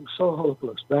all seemed so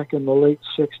hopeless back in the late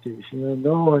 60s.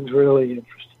 No one's really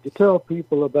interested. You tell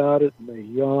people about it, and they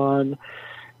yawn,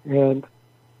 and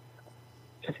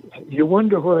you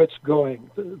wonder where it's going.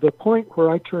 The point where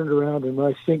I turned around in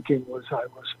my thinking was I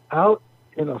was out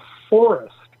in a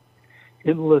forest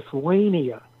in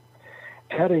Lithuania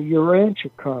at a Urantia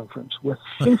conference with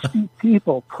 50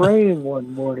 people praying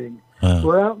one morning.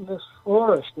 We're out in this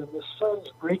forest, and the sun's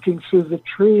breaking through the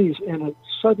trees, and it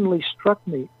suddenly struck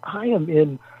me, I am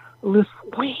in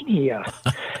Lithuania,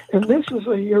 and this is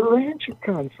a Urantia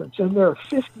conference, and there are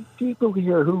 50 people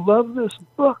here who love this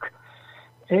book.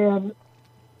 And,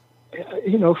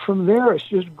 from there it's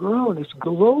just grown. It's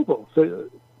global. The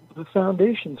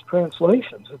Foundation's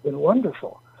translations have been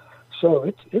wonderful. So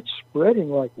it's spreading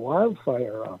like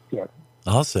wildfire out there.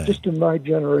 I'll say. Just in my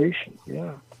generation,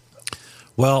 yeah.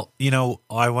 Well,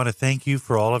 I want to thank you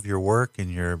for all of your work and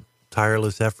your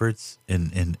tireless efforts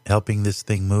in helping this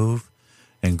thing move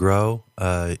and grow.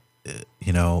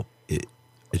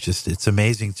 It's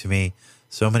amazing to me.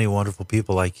 So many wonderful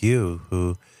people like you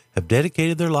who have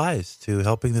dedicated their lives to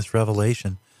helping this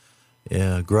revelation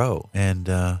grow, and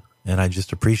I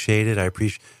just appreciate it. I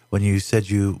appreciate when you said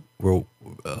you were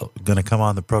going to come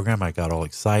on the program. I got all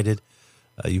excited.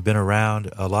 You've been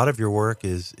around. A lot of your work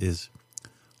is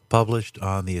published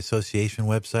on the association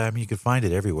website. I mean, you can find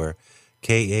it everywhere.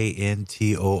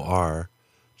 KANTOR.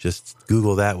 Just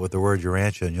Google that with the word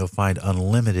Urantia, and you'll find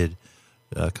unlimited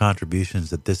contributions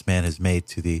that this man has made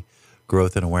to the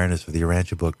growth and awareness of the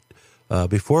Urantia book.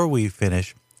 Before we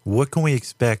finish, what can we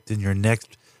expect in your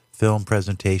next film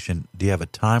presentation? Do you have a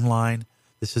timeline?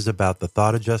 This is about the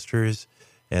thought adjusters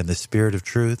and the spirit of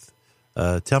truth.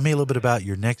 Tell me a little bit about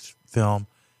your next film,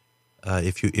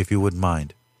 if you wouldn't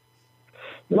mind.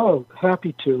 No,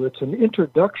 happy to. It's an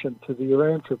introduction to the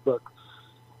Urantia book,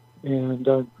 and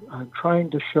I'm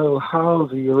trying to show how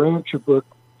the Urantia book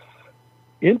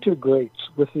integrates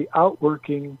with the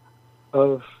outworking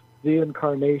of the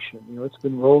incarnation. It's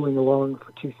been rolling along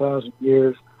for 2,000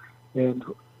 years, and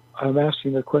I'm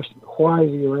asking the question, why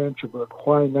the Urantia book?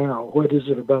 Why now? What is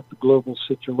it about the global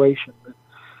situation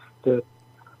that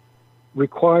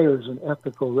requires an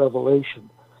ethical revelation?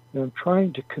 And I'm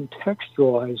trying to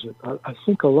contextualize it. I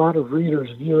think a lot of readers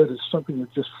view it as something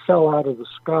that just fell out of the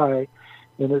sky,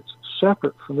 and it's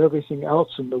separate from everything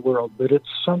else in the world, but it's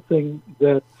something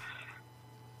that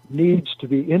needs to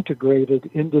be integrated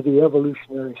into the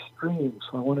evolutionary stream.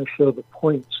 So I want to show the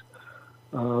points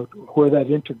where that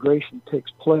integration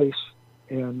takes place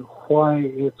and why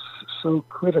it's so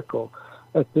critical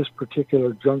at this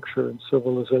particular juncture in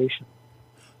civilization.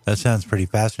 That sounds pretty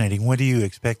fascinating. When do you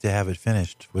expect to have it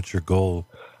finished? What's your goal?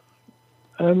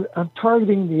 I'm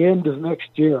targeting the end of next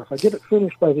year. If I get it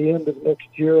finished by the end of next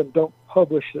year and don't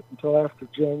publish it until after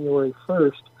January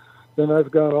 1st, then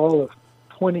I've got all of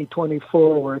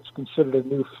 2024 where it's considered a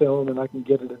new film, and I can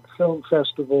get it in film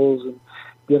festivals and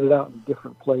get it out in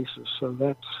different places. So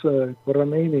that's what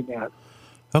I'm aiming at.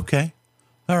 Okay.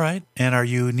 All right. And are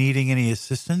you needing any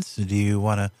assistance? Do you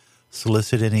want to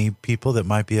solicit any people that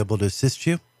might be able to assist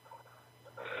you?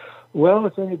 Well,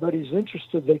 if anybody's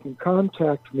interested, they can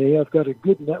contact me. I've got a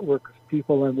good network of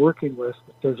people I'm working with.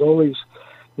 There's always,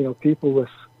 people with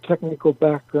technical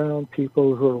background,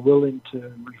 people who are willing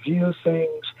to review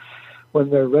things when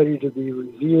they're ready to be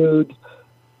reviewed,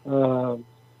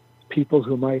 people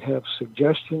who might have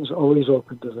suggestions, always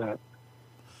open to that.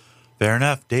 Fair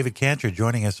enough. David Cantor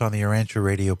joining us on the Urantia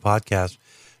Radio podcast.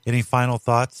 Any final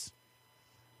thoughts?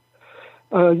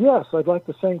 Yes, I'd like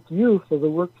to thank you for the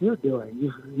work you're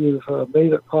doing. You've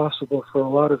made it possible for a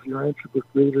lot of Urantia book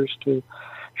readers to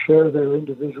share their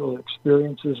individual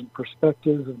experiences and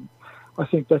perspectives, and I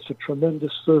think that's a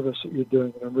tremendous service that you're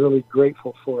doing, and I'm really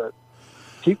grateful for it.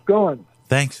 Keep going.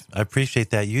 Thanks. I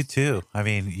appreciate that. You too. I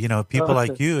mean, people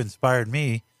like you inspired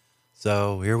me,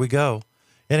 so here we go.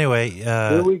 Anyway,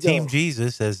 here we Team go.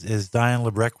 Jesus, as Diane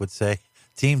Lebrecht would say,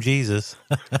 Team Jesus.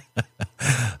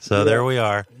 So yes. There we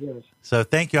are. Yes. So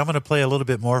thank you. I'm going to play a little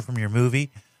bit more from your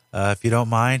movie, if you don't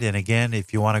mind. And again,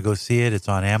 if you want to go see it, it's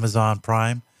on Amazon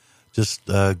Prime. Just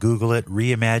Google it,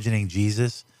 Reimagining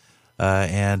Jesus,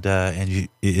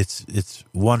 it's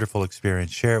wonderful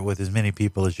experience. Share it with as many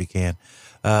people as you can.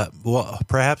 We'll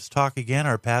perhaps talk again.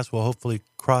 Our paths will hopefully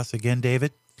cross again,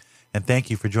 David. And thank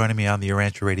you for joining me on the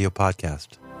Urantia Radio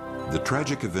podcast. The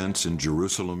tragic events in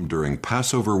Jerusalem during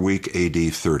Passover week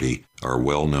AD 30 are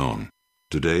well known.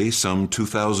 Today, some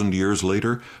 2,000 years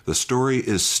later, the story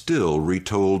is still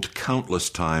retold countless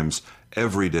times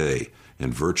every day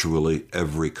in virtually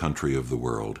every country of the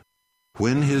world.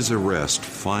 When his arrest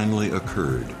finally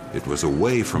occurred, it was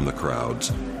away from the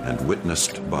crowds and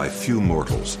witnessed by few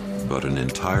mortals, but an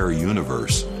entire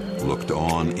universe looked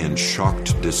on in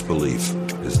shocked disbelief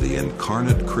as the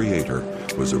incarnate Creator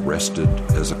was arrested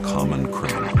as a common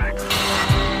criminal.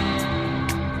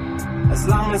 As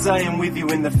long as I am with you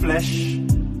in the flesh,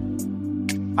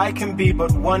 I can be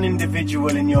but one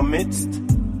individual in your midst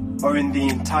or in the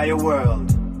entire world.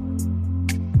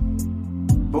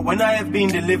 But when I have been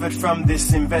delivered from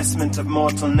this investment of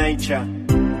mortal nature,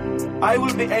 I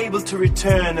will be able to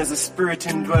return as a spirit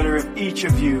indweller of each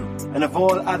of you and of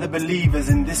all other believers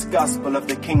in this gospel of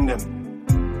the kingdom.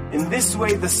 In this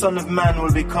way, the Son of Man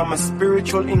will become a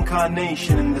spiritual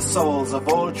incarnation in the souls of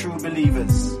all true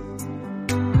believers.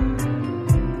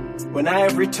 When I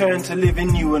have returned to live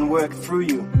in you and work through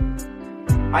you,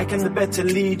 I can the better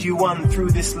lead you on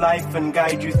through this life and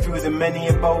guide you through the many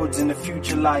abodes in the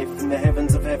future life in the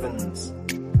heavens of heavens.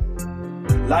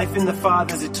 Life in the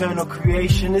Father's eternal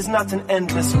creation is not an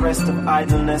endless rest of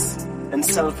idleness and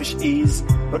selfish ease,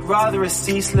 but rather a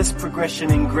ceaseless progression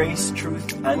in grace,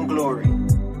 truth, and glory.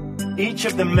 Each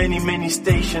of the many, many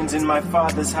stations in my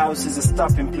Father's house is a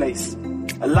stopping place,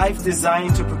 a life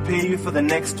designed to prepare you for the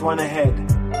next one ahead.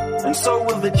 And so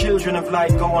will the children of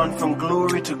light go on from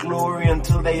glory to glory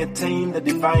until they attain the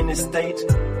divine estate,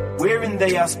 wherein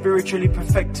they are spiritually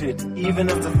perfected, even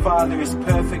as the Father is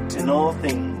perfect in all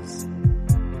things.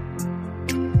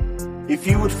 If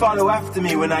you would follow after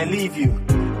me when I leave you,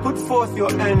 put forth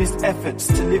your earnest efforts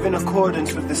to live in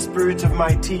accordance with the spirit of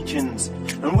my teachings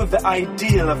and with the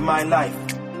ideal of my life,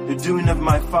 the doing of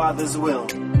my Father's will.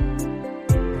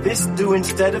 This do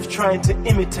instead of trying to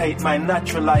imitate my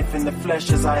natural life in the flesh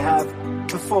as I have,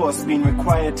 perforce, been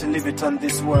required to live it on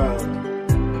this world.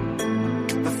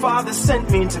 The Father sent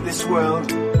me into this world,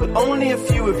 but only a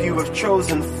few of you have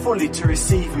chosen fully to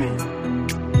receive me.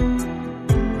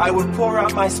 I will pour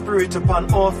out my spirit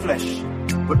upon all flesh,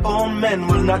 but all men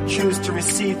will not choose to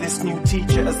receive this new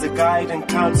teacher as the guide and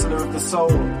counselor of the soul.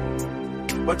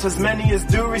 But as many as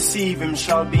do receive him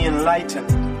shall be enlightened,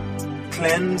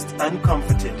 cleansed and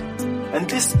comforted. And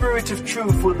this spirit of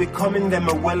truth will become in them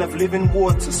a well of living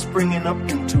water springing up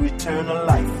into eternal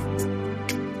life.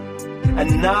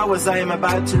 And now as I am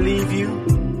about to leave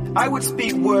you, I would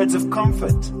speak words of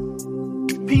comfort.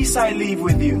 Peace I leave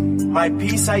with you, my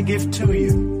peace I give to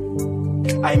you.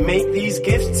 I make these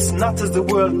gifts not as the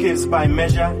world gives by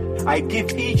measure. I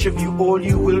give each of you all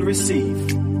you will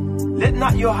receive. Let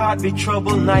not your heart be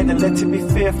troubled, neither let it be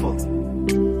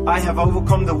fearful. I have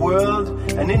overcome the world,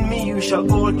 and in me you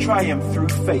shall all triumph through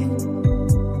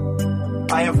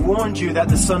faith. I have warned you that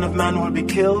the Son of Man will be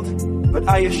killed, but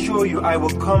I assure you I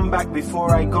will come back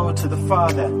before I go to the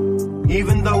Father,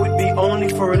 even though it be only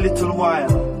for a little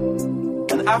while.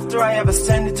 And after I have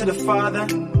ascended to the Father,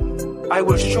 I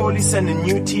will surely send a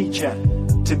new teacher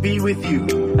to be with you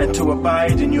and to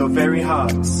abide in your very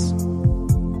hearts.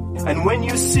 And when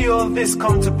you see all this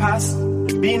come to pass,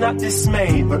 be not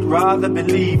dismayed, but rather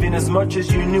believe, inasmuch as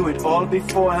you knew it all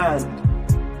beforehand.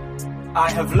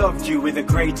 I have loved you with a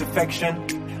great affection,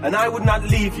 and I would not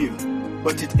leave you,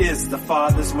 but it is the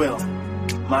Father's will.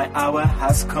 My hour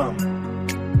has come.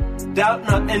 Doubt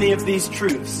not any of these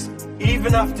truths,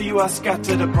 even after you are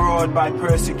scattered abroad by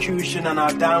persecution and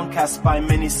are downcast by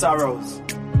many sorrows.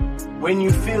 When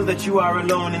you feel that you are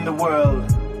alone in the world,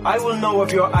 I will know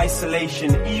of your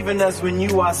isolation, even as when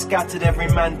you are scattered every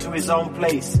man to his own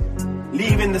place,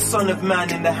 leaving the Son of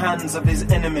Man in the hands of his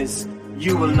enemies,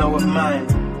 you will know of mine.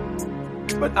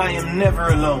 But I am never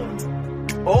alone.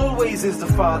 Always is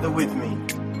the Father with me.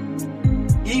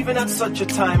 Even at such a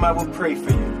time I will pray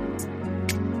for you.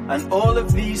 And all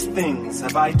of these things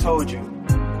have I told you,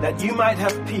 that you might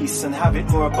have peace and have it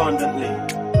more abundantly.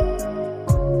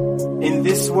 In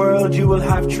this world you will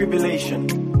have tribulation,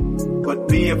 but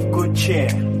be of good cheer.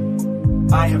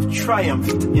 I have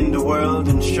triumphed in the world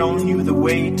and shown you the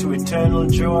way to eternal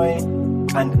joy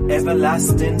and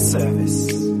everlasting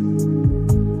service.